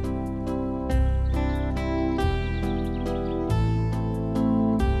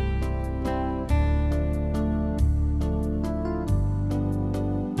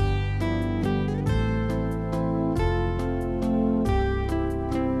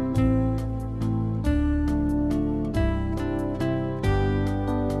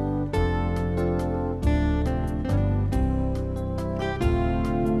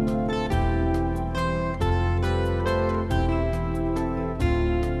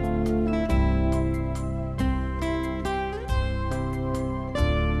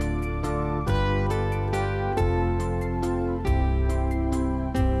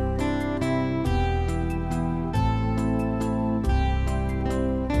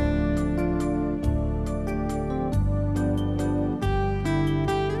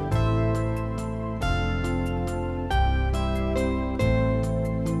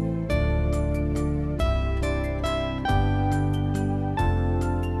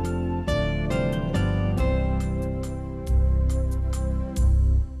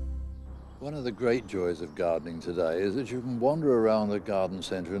 One of the great joys of gardening today is that you can wander around the garden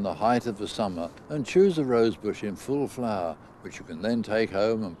centre in the height of the summer and choose a rose bush in full flower, which you can then take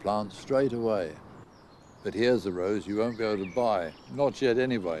home and plant straight away. But here's the rose you won't be able to buy, not yet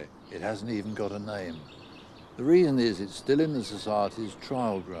anyway. It hasn't even got a name. The reason is it's still in the Society's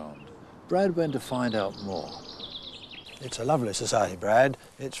trial ground. Brad went to find out more. It's a lovely society, Brad.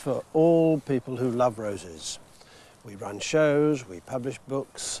 It's for all people who love roses. We run shows, we publish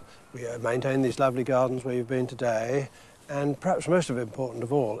books, we maintain these lovely gardens where you've been today, and perhaps most important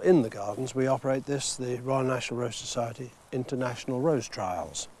of all, in the gardens we operate the Royal National Rose Society International Rose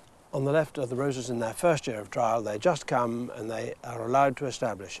Trials. On the left are the roses in their first year of trial. They just come and they are allowed to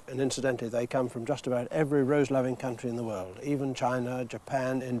establish, and incidentally they come from just about every rose-loving country in the world, even China,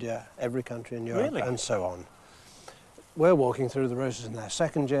 Japan, India, every country in Europe, Really? and so on. We're walking through the roses in their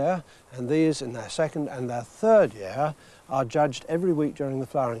second year, and these in their second and their third year are judged every week during the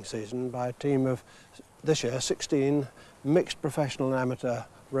flowering season by a team of, this year, 16 mixed professional and amateur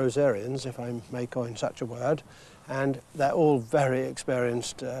rosarians, if I may coin such a word, and they're all very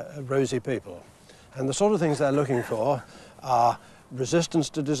experienced rosy people. And the sort of things they're looking for are resistance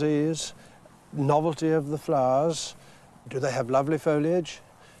to disease, novelty of the flowers, do they have lovely foliage,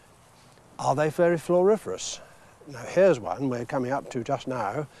 are they very floriferous? Now here's one we're coming up to just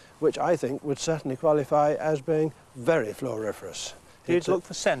now, which I think would certainly qualify as being very floriferous. Do you look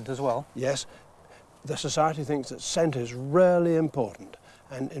for scent as well? Yes. The Society thinks that scent is really important,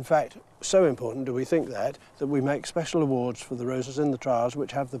 and in fact so important do we think that we make special awards for the roses in the trials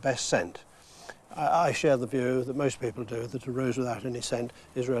which have the best scent. I share the view that most people do, that a rose without any scent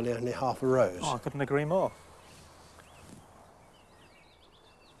is really only half a rose. Oh, I couldn't agree more.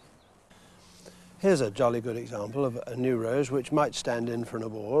 Here's a jolly good example of a new rose which might stand in for an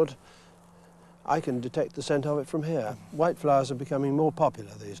award. I can detect the scent of it from here. White flowers are becoming more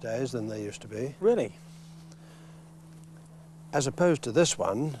popular these days than they used to be. Really? As opposed to this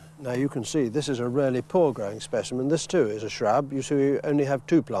one, now you can see this is a really poor growing specimen. This too is a shrub. You see we only have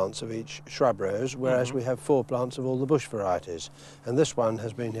 2 plants of each shrub rose, whereas we have 4 plants of all the bush varieties. And this one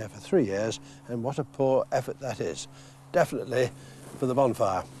has been here for 3 years, and what a poor effort that is. Definitely for the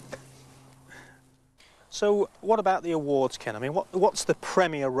bonfire. So what about the awards, Ken? I mean, what's the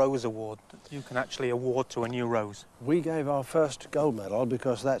Premier Rose Award that you can actually award to a new rose? We gave our first gold medal,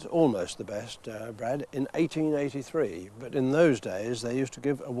 because that's almost the best, Brad, in 1883. But in those days they used to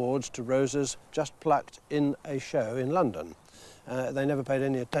give awards to roses just plucked in a show in London. They never paid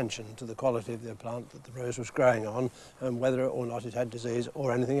any attention to the quality of the plant that the rose was growing on, and whether or not it had disease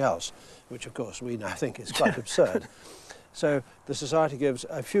or anything else, which of course we now think is quite absurd. So the Society gives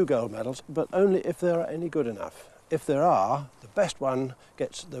a few gold medals, but only if there are any good enough. If there are, the best one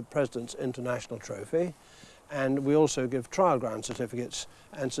gets the President's International Trophy, and we also give trial ground certificates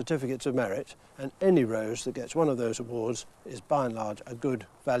and certificates of merit, and any rose that gets one of those awards is by and large a good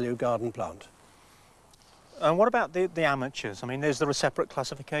value garden plant. And what about the amateurs? I mean, is there a separate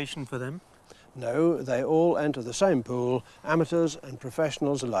classification for them? No, they all enter the same pool, amateurs and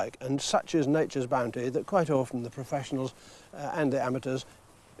professionals alike, and such is nature's bounty that quite often the professionals and the amateurs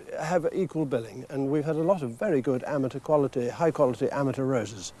have equal billing, and we've had a lot of very good amateur quality, high quality amateur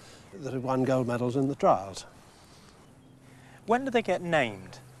roses that have won gold medals in the trials. When do they get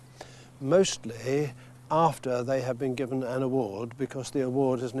named? Mostly after they have been given an award, because the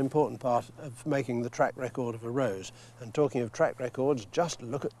award is an important part of making the track record of a rose. And talking of track records, just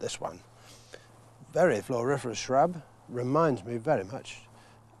look at this one. Very floriferous shrub, reminds me very much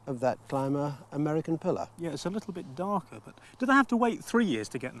of that climber American Pillar. Yeah, it's a little bit darker, but do they have to wait 3 years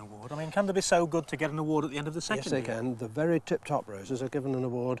to get an award? I mean, can they be so good to get an award at the end of the second year? Yes, they can. The very tip-top roses are given an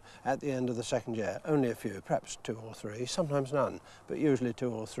award at the end of the second year. Only a few, perhaps 2 or 3, sometimes none, but usually 2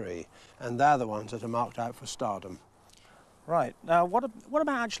 or 3. And they're the ones that are marked out for stardom. Right. Now, what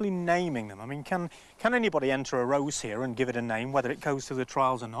about actually naming them? I mean, can anybody enter a rose here and give it a name, whether it goes through the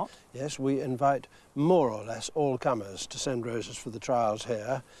trials or not? Yes, we invite more or less all comers to send roses for the trials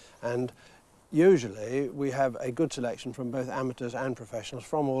here, and usually we have a good selection from both amateurs and professionals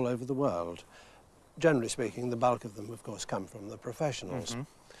from all over the world. Generally speaking, the bulk of them, of course, come from the professionals.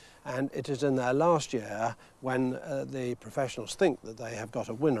 And it is in their last year, when the professionals think that they have got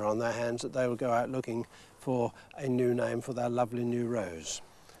a winner on their hands, that they will go out looking for a new name for their lovely new rose.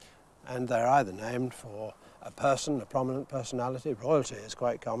 And they're either named for a person, a prominent personality, royalty is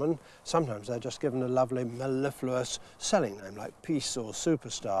quite common. Sometimes they're just given a lovely mellifluous selling name like Peace or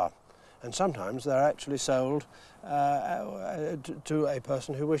Superstar. And sometimes they're actually sold to a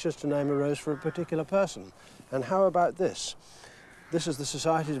person who wishes to name a rose for a particular person. And how about this? This is the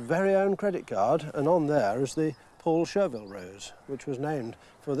Society's very own credit card, and on there is the Paul Chervil rose, which was named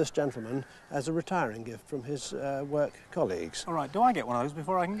for this gentleman as a retiring gift from his work colleagues. All right, do I get one of those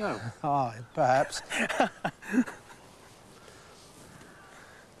before I can go? Ah, perhaps.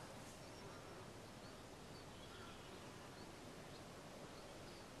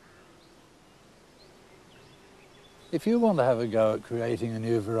 If you want to have a go at creating a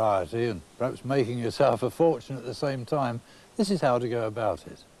new variety and perhaps making yourself a fortune at the same time, this is how to go about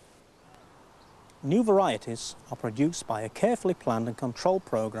it. New varieties are produced by a carefully planned and controlled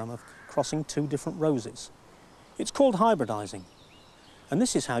programme of crossing two different roses. It's called hybridising, and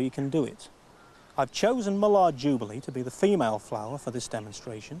this is how you can do it. I've chosen Mullard Jubilee to be the female flower for this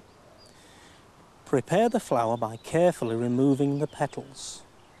demonstration. Prepare the flower by carefully removing the petals.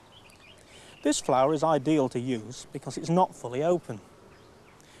 This flower is ideal to use because it's not fully open,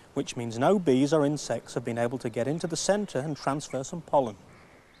 which means no bees or insects have been able to get into the centre and transfer some pollen.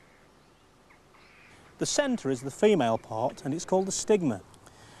 The centre is the female part and it's called the stigma.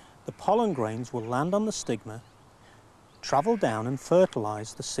 The pollen grains will land on the stigma, travel down and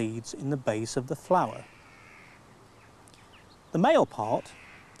fertilise the seeds in the base of the flower. The male part,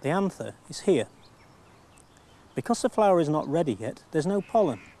 the anther, is here. Because the flower is not ready yet, there's no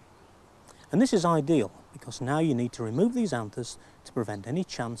pollen. And this is ideal because now you need to remove these anthers to prevent any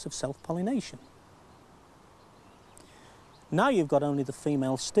chance of self-pollination. Now you've got only the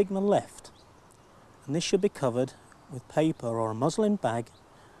female stigma left, and this should be covered with paper or a muslin bag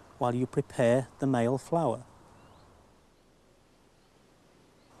while you prepare the male flower.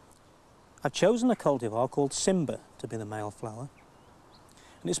 I've chosen a cultivar called Simba to be the male flower,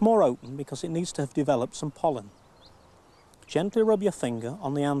 and it's more open because it needs to have developed some pollen. Gently rub your finger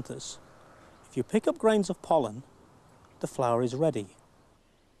on the anthers. If you pick up grains of pollen, the flower is ready.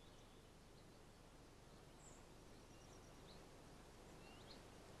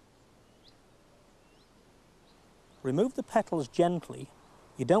 Remove the petals gently.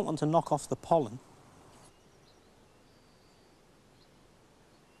 You don't want to knock off the pollen.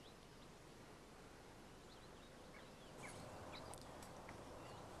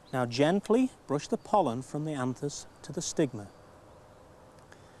 Now gently brush the pollen from the anthers to the stigma.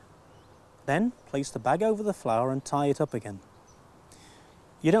 Then place the bag over the flower and tie it up again.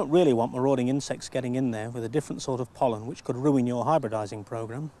 You don't really want marauding insects getting in there with a different sort of pollen which could ruin your hybridising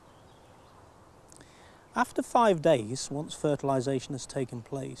programme. After 5 days, once fertilisation has taken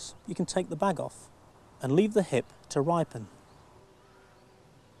place, you can take the bag off and leave the hip to ripen.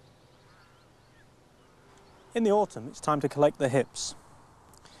 In the autumn, it's time to collect the hips.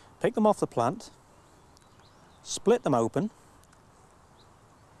 Pick them off the plant, split them open,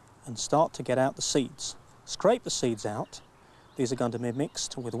 and start to get out the seeds. Scrape the seeds out. These are going to be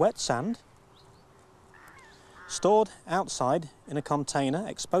mixed with wet sand, stored outside in a container,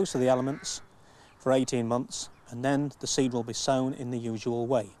 exposed to the elements for 18 months, and then the seed will be sown in the usual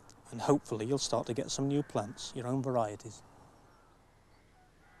way. And hopefully you'll start to get some new plants, your own varieties.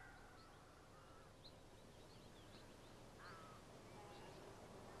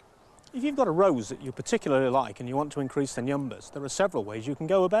 If you've got a rose that you particularly like and you want to increase the numbers, there are several ways you can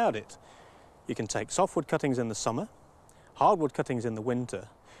go about it. You can take softwood cuttings in the summer, hardwood cuttings in the winter,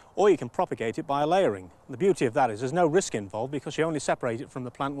 or you can propagate it by layering. The beauty of that is there's no risk involved because you only separate it from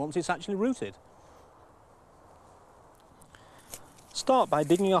the plant once it's actually rooted. Start by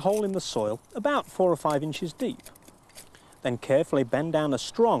digging a hole in the soil about 4 or 5 inches deep. Then carefully bend down a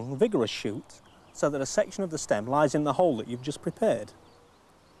strong, vigorous shoot so that a section of the stem lies in the hole that you've just prepared.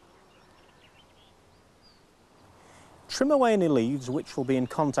 Trim away any leaves which will be in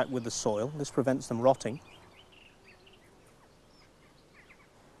contact with the soil. This prevents them rotting.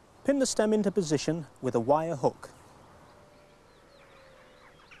 Pin the stem into position with a wire hook.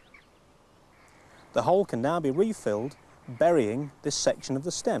 The hole can now be refilled, burying this section of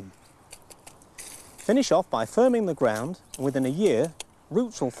the stem. Finish off by firming the ground, and within a year,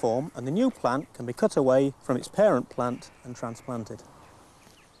 roots will form and the new plant can be cut away from its parent plant and transplanted.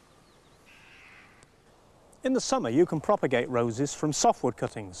 In the summer, you can propagate roses from softwood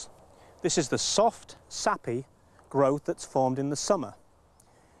cuttings. This is the soft, sappy growth that's formed in the summer.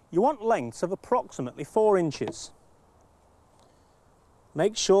 You want lengths of approximately 4 inches.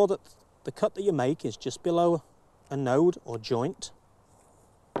 Make sure that the cut that you make is just below a node or joint.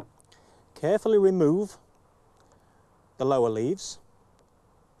 Carefully remove the lower leaves.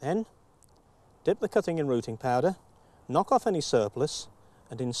 Then dip the cutting in rooting powder, knock off any surplus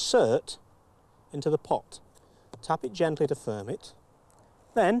and insert into the pot. Tap it gently to firm it.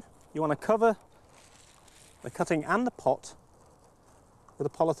 Then you want to cover the cutting and the pot with a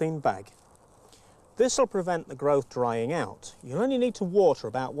polythene bag. This will prevent the growth drying out. You only need to water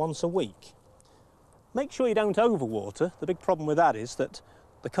about once a week. Make sure you don't overwater. The big problem with that is that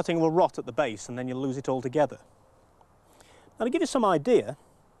the cutting will rot at the base and then you'll lose it altogether. Now, to give you some idea,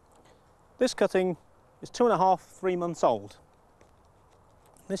 this cutting is 2.5, 3 months old.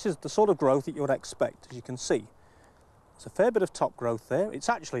 This is the sort of growth that you would expect, as you can see. There's a fair bit of top growth there. It's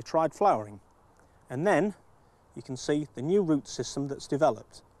actually tried flowering. And then you can see the new root system that's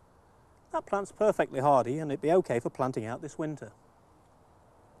developed. That plant's perfectly hardy and it'd be okay for planting out this winter.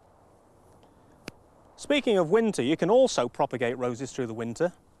 Speaking of winter, you can also propagate roses through the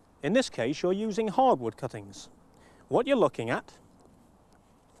winter. In this case, you're using hardwood cuttings. What you're looking at,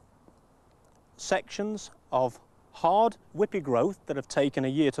 sections of hard whippy growth that have taken a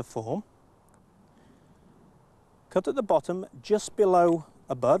year to form, cut at the bottom just below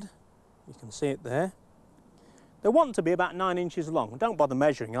a bud. You can see it there. They want to be about 9 inches long. Don't bother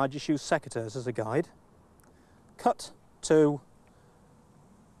measuring, I just use secateurs as a guide. Cut to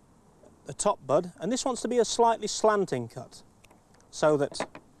the top bud, and this wants to be a slightly slanting cut so that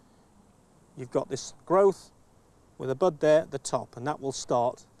you've got this growth with a bud there at the top, and that will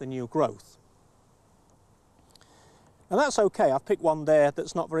start the new growth. Now that's okay, I've picked one there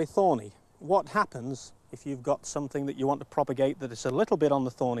that's not very thorny. What happens if you've got something that you want to propagate that is a little bit on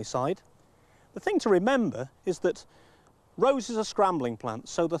the thorny side? The thing to remember is that roses are scrambling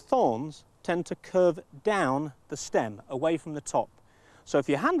plants, so the thorns tend to curve down the stem, away from the top. So if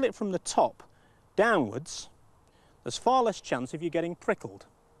you handle it from the top downwards, there's far less chance of you getting prickled.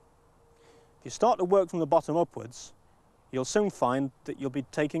 If you start to work from the bottom upwards, you'll soon find that you'll be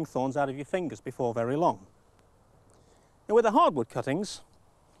taking thorns out of your fingers before very long. Now with the hardwood cuttings,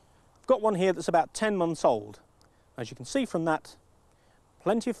 I've got one here that's about 10 months old. As you can see from that,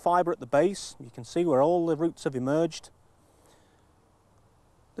 plenty of fibre at the base. You can see where all the roots have emerged.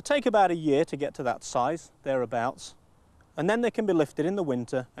 They take about a year to get to that size, thereabouts, and then they can be lifted in the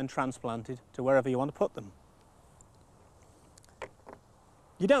winter and transplanted to wherever you want to put them.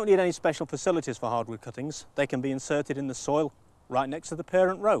 You don't need any special facilities for hardwood cuttings. They can be inserted in the soil right next to the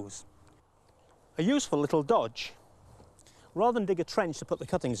parent rose. A useful little dodge. Rather than dig a trench to put the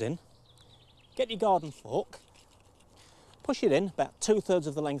cuttings in, get your garden fork, push it in about 2/3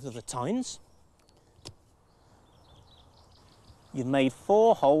 of the length of the tines. You've made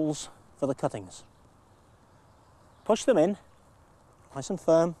 4 holes for the cuttings. Push them in, nice and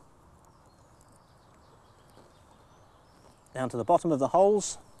firm, down to the bottom of the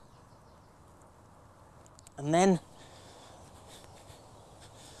holes, and then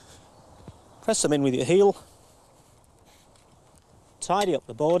press them in with your heel, tidy up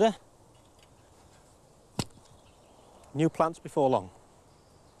the border. New plants before long.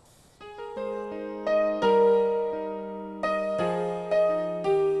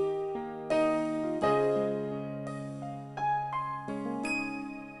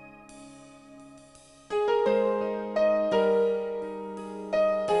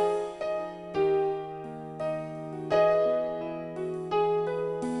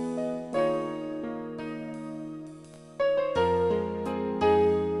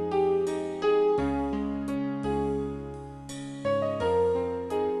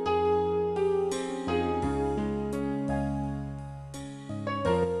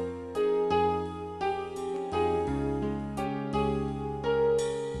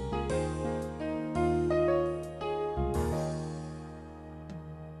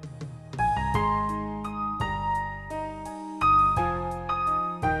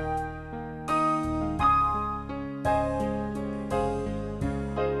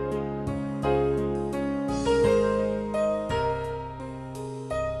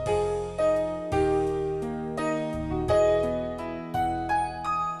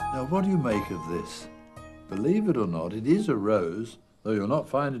 What do you make of this? Believe it or not, it is a rose, though you'll not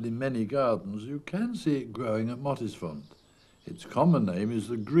find it in many gardens. You can see it growing at Mottisfont. Its common name is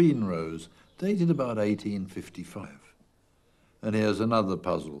the green rose, dated about 1855. And here's another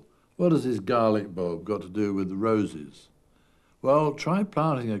puzzle. What has this garlic bulb got to do with the roses? Well, try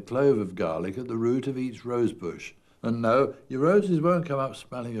planting a clove of garlic at the root of each rose bush. And no, your roses won't come up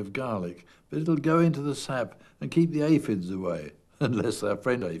smelling of garlic, but it'll go into the sap and keep the aphids away. Unless they're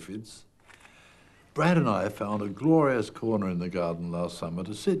friend aphids. Brad and I found a glorious corner in the garden last summer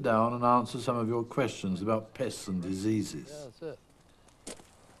to sit down and answer some of your questions about pests and diseases. Yeah, that's it.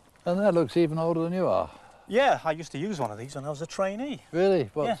 And that looks even older than you are. Yeah, I used to use one of these when I was a trainee. Really?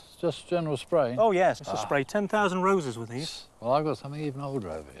 What, yeah. Just general spraying? Oh, yes. I used to spray 10,000 roses with these. Well, I've got something even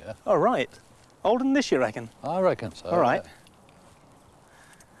older over here. Oh, right. Older than this, you reckon? I reckon so. All right. Yeah.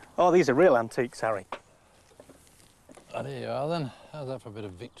 Oh, these are real antiques, Harry. Oh, there you are then. How's that for a bit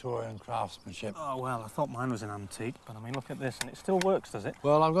of Victorian craftsmanship? Oh, well, I thought mine was an antique, but I mean, look at this, and it still works, does it?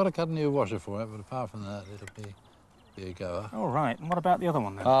 Well, I've got to cut a new washer for it, but apart from that, it'll be a goer. Oh, right. And what about the other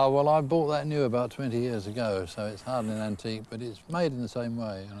one, then? Well, I bought that new about 20 years ago, so it's hardly an antique, but it's made in the same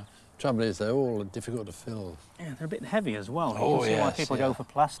way, you know. Trouble is, they're all difficult to fill. Yeah, they're a bit heavy as well. Oh, you can see why yes, people yeah. go for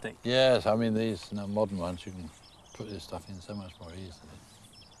plastic. Yes, I mean, these modern ones, you can put this stuff in so much more easily.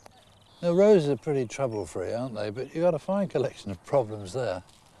 Now, roses are pretty trouble-free, aren't they? But you've got a fine collection of problems there.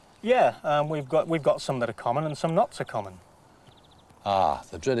 Yeah, we've got some that are common and some not so common. Ah,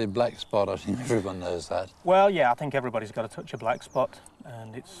 the dreaded black spot, I think everyone knows that. Well, yeah, I think everybody's got a touch of black spot,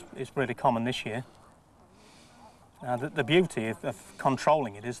 and it's really common this year. The beauty of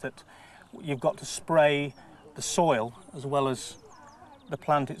controlling it is that you've got to spray the soil as well as the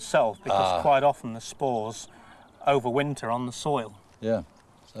plant itself, because quite often the spores overwinter on the soil. Yeah,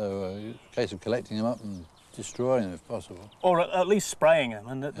 so a case of collecting them up and destroying them if possible. Or at least spraying them,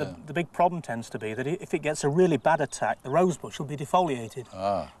 and the big problem tends to be that if it gets a really bad attack, the rose bush will be defoliated.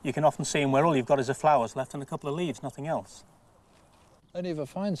 You can often see them where all you've got is the flowers left and a couple of leaves, nothing else. And you've a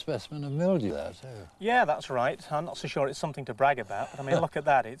fine specimen of mildew there too. Yeah, that's right. I'm not so sure it's something to brag about, but I mean, look at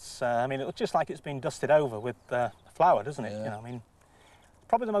that. It's, I mean, it looks just like it's been dusted over with flour, doesn't it? Yeah. You know, I mean,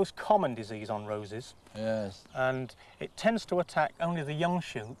 probably the most common disease on roses. Yes. And it tends to attack only the young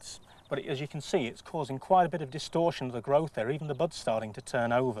shoots, but as you can see, it's causing quite a bit of distortion of the growth there. Even the bud's starting to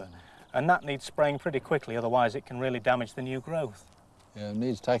turn over. And that needs spraying pretty quickly, otherwise it can really damage the new growth. Yeah, it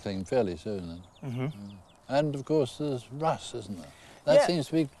needs tackling fairly soon then. Mm-hmm. And of course there's rust, isn't there? That Yeah. seems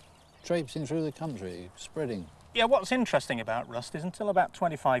to be traipsing through the country, spreading. Yeah, what's interesting about rust is until about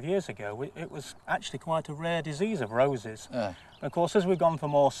 25 years ago, it was actually quite a rare disease of roses. Yeah. And of course, as we've gone for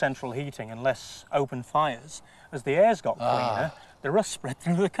more central heating and less open fires, as the air's got cleaner, the rust spread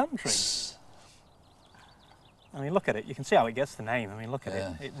through the country. I mean, look at it. You can see how it gets the name. I mean, look at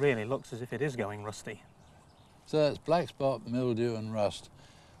it. It really looks as if it is going rusty. So it's black spot, mildew and rust.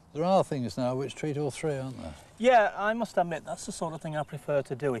 There are things now which treat all three, aren't there? Yeah, I must admit, that's the sort of thing I prefer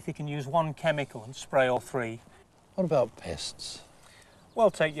to do. If you can use one chemical and spray all three. What about pests?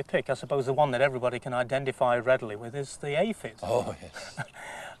 Well, take your pick. I suppose the one that everybody can identify readily with is the aphid. Oh, yes.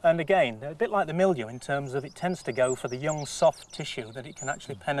 And again, a bit like the mildew in terms of it tends to go for the young soft tissue that it can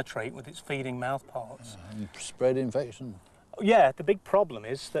actually penetrate with its feeding mouth parts. And spread infection. Yeah, the big problem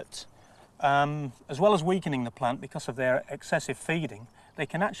is that as well as weakening the plant because of their excessive feeding, they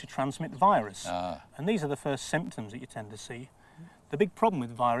can actually transmit virus. And these are the first symptoms that you tend to see. The big problem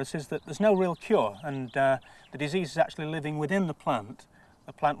with virus is that there's no real cure, and the disease is actually living within the plant.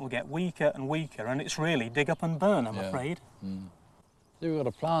 The plant will get weaker and weaker, and it's really dig up and burn, I'm afraid. So we've got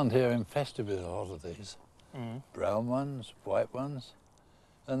a plant here infested with a lot of these. Brown ones, white ones,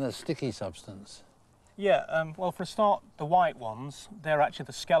 and the sticky substance. Yeah, well, for a start, the white ones, they're actually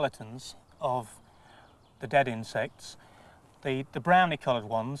the skeletons of the dead insects. The browny coloured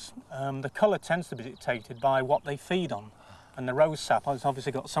ones, the colour tends to be dictated by what they feed on. And the rose sap has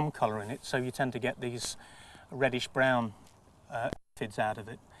obviously got some colour in it, so you tend to get these reddish-brown aphids out of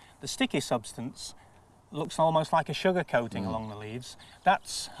it. The sticky substance looks almost like a sugar coating along the leaves.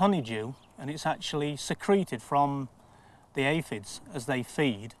 That's honeydew, and it's actually secreted from the aphids as they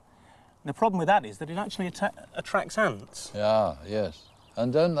feed. And the problem with that is that it actually attracts ants. Yeah, yes.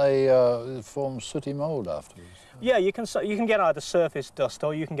 And don't they form sooty mould afterwards? Yeah, you can get either surface dust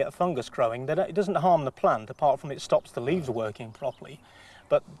or you can get a fungus growing. It doesn't harm the plant, apart from it stops the leaves working properly.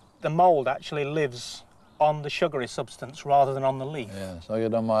 But the mould actually lives on the sugary substance rather than on the leaf. Yeah, so I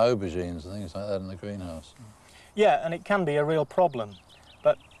get on my aubergines and things like that in the greenhouse. Yeah, and it can be a real problem.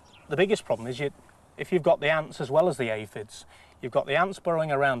 But the biggest problem is if you've got the ants as well as the aphids, you've got the ants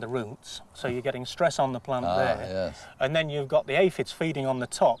burrowing around the roots, so you're getting stress on the plant there. Yes. And then you've got the aphids feeding on the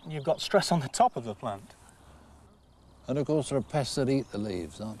top, and you've got stress on the top of the plant. And of course there are pests that eat the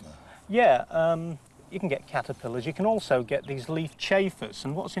leaves, aren't there? Yeah, you can get caterpillars. You can also get these leaf chafers,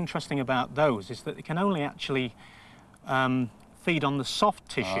 and what's interesting about those is that they can only actually feed on the soft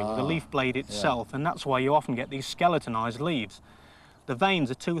tissue, the leaf blade itself, and that's why you often get these skeletonized leaves. The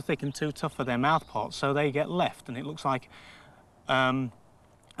veins are too thick and too tough for their mouth parts, so they get left, and it looks like a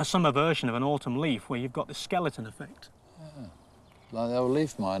summer version of an autumn leaf where you've got the skeleton effect. Like the old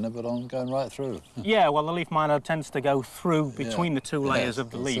leaf miner, but I'm going right through. Yeah, well, the leaf miner tends to go through between the two layers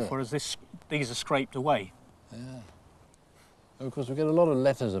of the that's leaf, it. whereas these are scraped away. Yeah. Of course, we get a lot of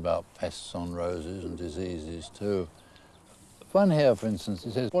letters about pests on roses and diseases too. One here, for instance,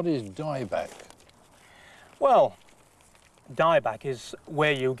 it says, what is dieback? Well, dieback is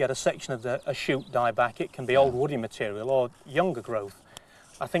where you get a section of a shoot dieback. It can be old woody material or younger growth.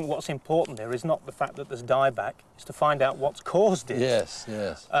 I think what's important there is not the fact that there's dieback, it's to find out what's caused it. Yes,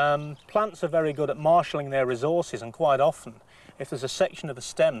 yes. Plants are very good at marshalling their resources, and quite often, if there's a section of a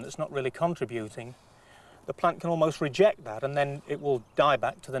stem that's not really contributing, the plant can almost reject that, and then it will die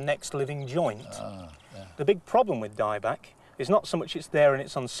back to the next living joint. The big problem with dieback is not so much it's there and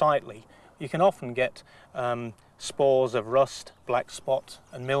it's unsightly. You can often get spores of rust, black spot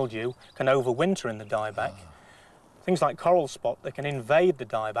and mildew can overwinter in the dieback. Things like coral spot, they can invade the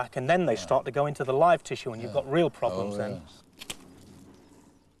dieback and then they start to go into the live tissue and you've got real problems then. Yes.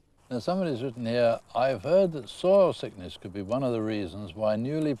 Now somebody's written here, I've heard that soil sickness could be one of the reasons why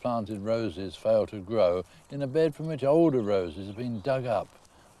newly planted roses fail to grow in a bed from which older roses have been dug up.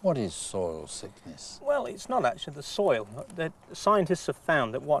 What is soil sickness? Well, it's not actually the soil. The scientists have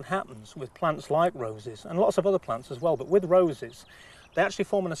found that what happens with plants like roses, and lots of other plants as well, but with roses, they actually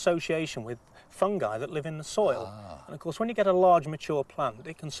form an association with fungi that live in the soil. And of course, when you get a large mature plant,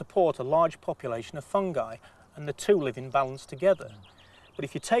 it can support a large population of fungi, and the two live in balance together. But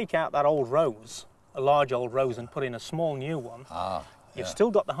if you take out that old rose, a large old rose, and put in a small new one, you've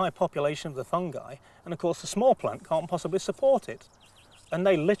still got the high population of the fungi, and of course the small plant can't possibly support it. And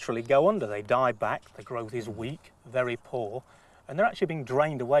they literally go under, they die back, the growth is weak, very poor, and they're actually being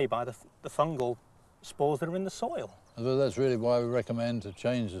drained away by the fungal spores that are in the soil. So that's really why we recommend to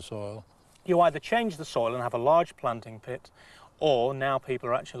change the soil. You either change the soil and have a large planting pit, or now people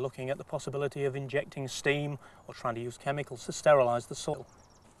are actually looking at the possibility of injecting steam or trying to use chemicals to sterilise the soil.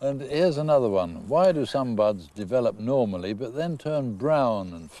 And here's another one. Why do some buds develop normally but then turn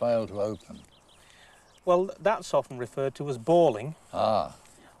brown and fail to open? Well, that's often referred to as balling.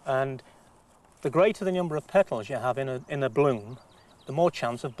 And the greater the number of petals you have in a bloom, the more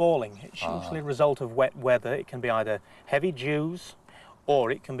chance of balling. It's usually a result of wet weather. It can be either heavy dews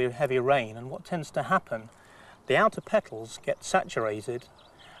or it can be heavy rain. And what tends to happen, the outer petals get saturated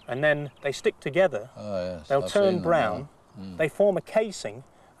and then they stick together. They'll turn brown, they form a casing,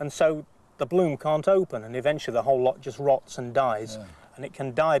 and so the bloom can't open, and eventually the whole lot just rots and dies, and it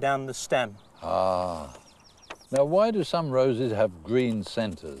can die down the stem. Now, why do some roses have green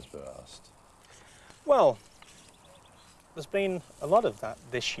centres, we're asked? Well, there's been a lot of that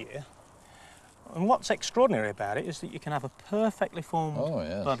this year. And what's extraordinary about it is that you can have a perfectly formed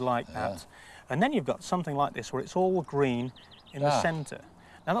bud like that, and then you've got something like this where it's all green in the centre.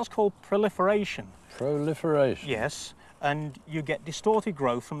 Now that's called proliferation. Proliferation? Yes, and you get distorted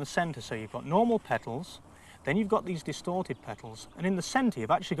growth from the centre. So you've got normal petals, then you've got these distorted petals, and in the centre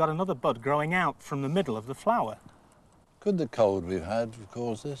you've actually got another bud growing out from the middle of the flower. Could the cold we've had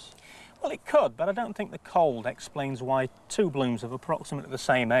cause this? Well, it could, but I don't think the cold explains why two blooms of approximately the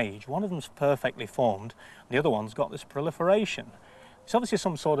same age, one of them's perfectly formed, the other one's got this proliferation. It's obviously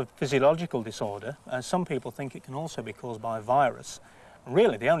some sort of physiological disorder. Some people think it can also be caused by a virus.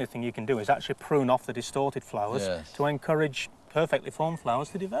 Really, the only thing you can do is actually prune off the distorted flowers to encourage perfectly formed flowers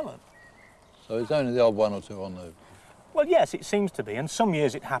to develop. So it's only the odd one or two on the... Well, yes, it seems to be, and some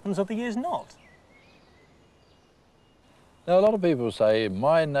years it happens, other years not. Now, a lot of people say,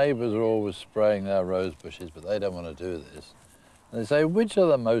 my neighbours are always spraying their rose bushes, but they don't want to do this. And they say, which are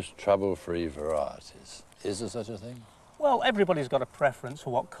the most trouble-free varieties? Is there such a thing? Well, everybody's got a preference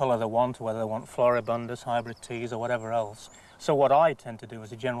for what colour they want, or whether they want floribundus, hybrid teas, or whatever else. So what I tend to do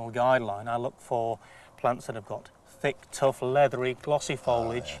as a general guideline, I look for plants that have got thick, tough, leathery, glossy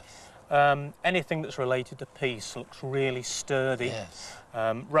foliage. Anything that's related to peace looks really sturdy.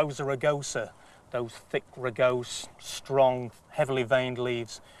 Rosa rugosa, those thick, rugose, strong, heavily veined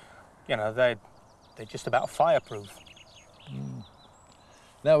leaves, you know, they're just about fireproof.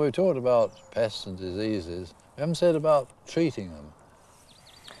 Now, we've talked about pests and diseases. We haven't said about treating them.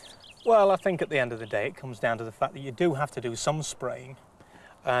 Well, I think at the end of the day it comes down to the fact that you do have to do some spraying,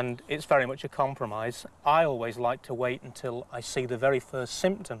 and it's very much a compromise. I always like to wait until I see the very first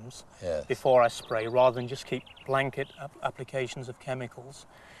symptoms before I spray, rather than just keep blanket applications of chemicals.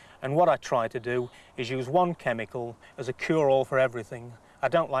 And what I try to do is use one chemical as a cure-all for everything. I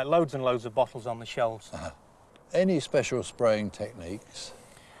don't like loads and loads of bottles on the shelves. Any special spraying techniques?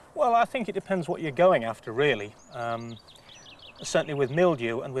 Well, I think it depends what you're going after, really. Certainly with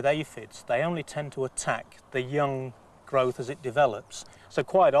mildew and with aphids, they only tend to attack the young growth as it develops. So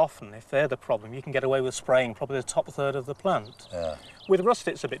quite often, if they're the problem, you can get away with spraying probably the top third of the plant. With rust,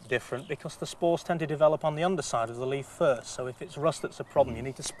 it's a bit different because the spores tend to develop on the underside of the leaf first. So if it's rust that's a problem, you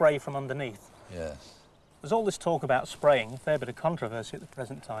need to spray from underneath. There's all this talk about spraying, a fair bit of controversy at the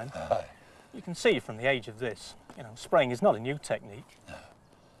present time. You can see from the age of this, you know, spraying is not a new technique.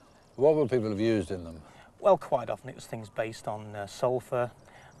 What would people have used in them? Well, quite often it was things based on sulphur.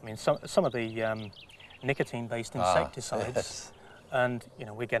 I mean, some of the nicotine-based insecticides. And, you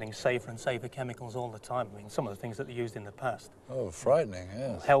know, we're getting safer and safer chemicals all the time. I mean, some of the things that they used in the past. Oh, frightening,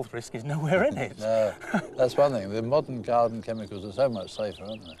 yes. Health risk is nowhere in it. No, that's one thing. The modern garden chemicals are so much safer,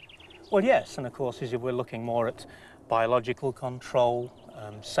 aren't they? Well, yes, and of course, as we're looking more at biological control,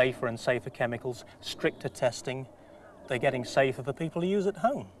 safer and safer chemicals, stricter testing, they're getting safer for people to use at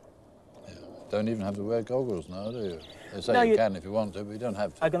home. Don't even have to wear goggles now, do you? They say No, you can if you want to, but you don't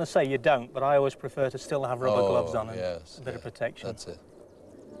have to. I'm going to say you don't, but I always prefer to still have rubber gloves on and yes, a bit of protection. That's it.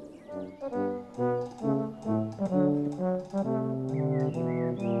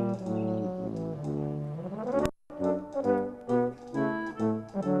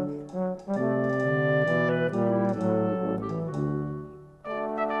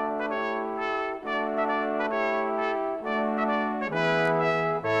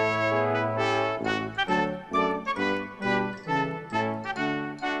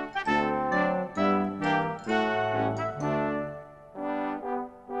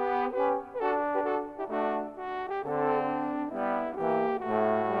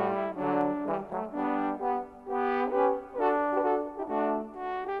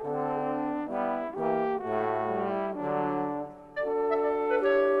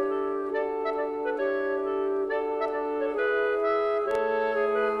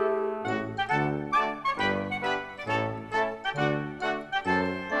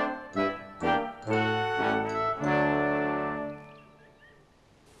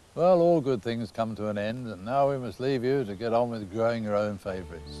 Well, all good things come to an end, and now we must leave you to get on with growing your own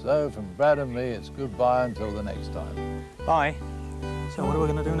favourites. So, from Brad and me, it's goodbye until the next time. Bye. So what are we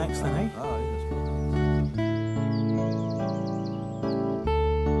going to do next then, eh? Ah, yes.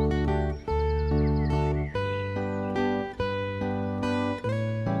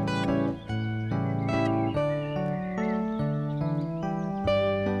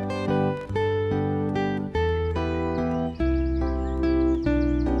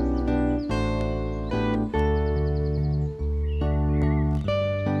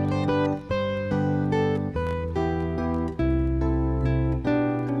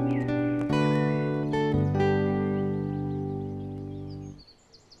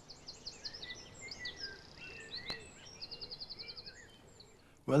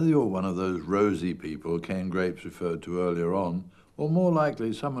 Whether you're one of those rosy people Ken Grapes referred to earlier on, or more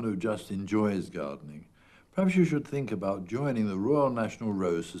likely someone who just enjoys gardening, perhaps you should think about joining the Royal National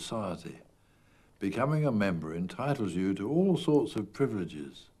Rose Society. Becoming a member entitles you to all sorts of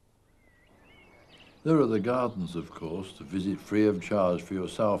privileges. There are the gardens, of course, to visit free of charge for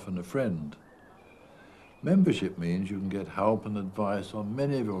yourself and a friend. Membership means you can get help and advice on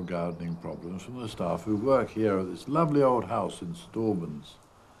many of your gardening problems from the staff who work here at this lovely old house in Storbans.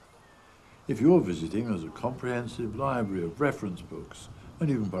 If you're visiting, there's a comprehensive library of reference books, and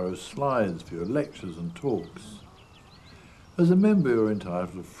you can borrow slides for your lectures and talks. As a member, you're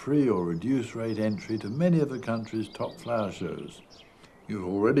entitled to free or reduced rate entry to many of the country's top flower shows. You've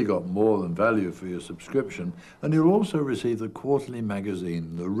already got more than value for your subscription, and you'll also receive the quarterly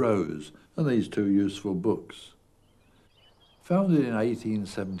magazine, The Rose, and these two useful books. Founded in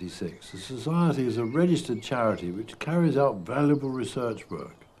 1876, the Society is a registered charity which carries out valuable research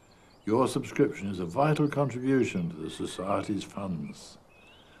work. Your subscription is a vital contribution to the Society's funds.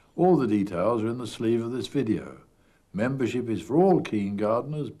 All the details are in the sleeve of this video. Membership is for all keen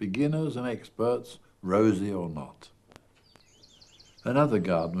gardeners, beginners and experts, rosy or not. Another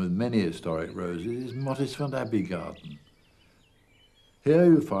garden with many historic roses is Mottisfont Abbey Garden. Here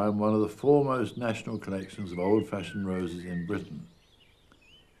you find one of the foremost national collections of old-fashioned roses in Britain.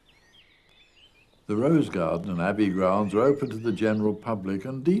 The Rose Garden and Abbey grounds are open to the general public,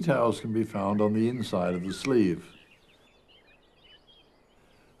 and details can be found on the inside of the sleeve.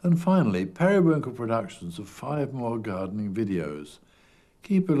 And finally, Periwinkle Productions have 5 more gardening videos.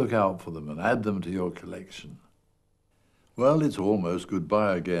 Keep a lookout for them and add them to your collection. Well, it's almost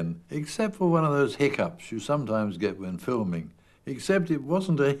goodbye again, except for one of those hiccups you sometimes get when filming. Except it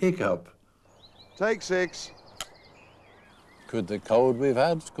wasn't a hiccup. Take 6. Could the cold we've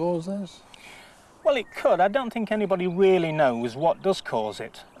had cause this? Well, it could. I don't think anybody really knows what does cause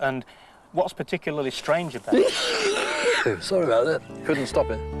it and what's particularly strange about it. Sorry about that. Couldn't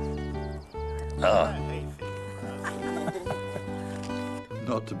stop it.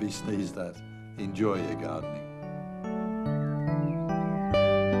 Not to be sneezed at. Enjoy your gardening.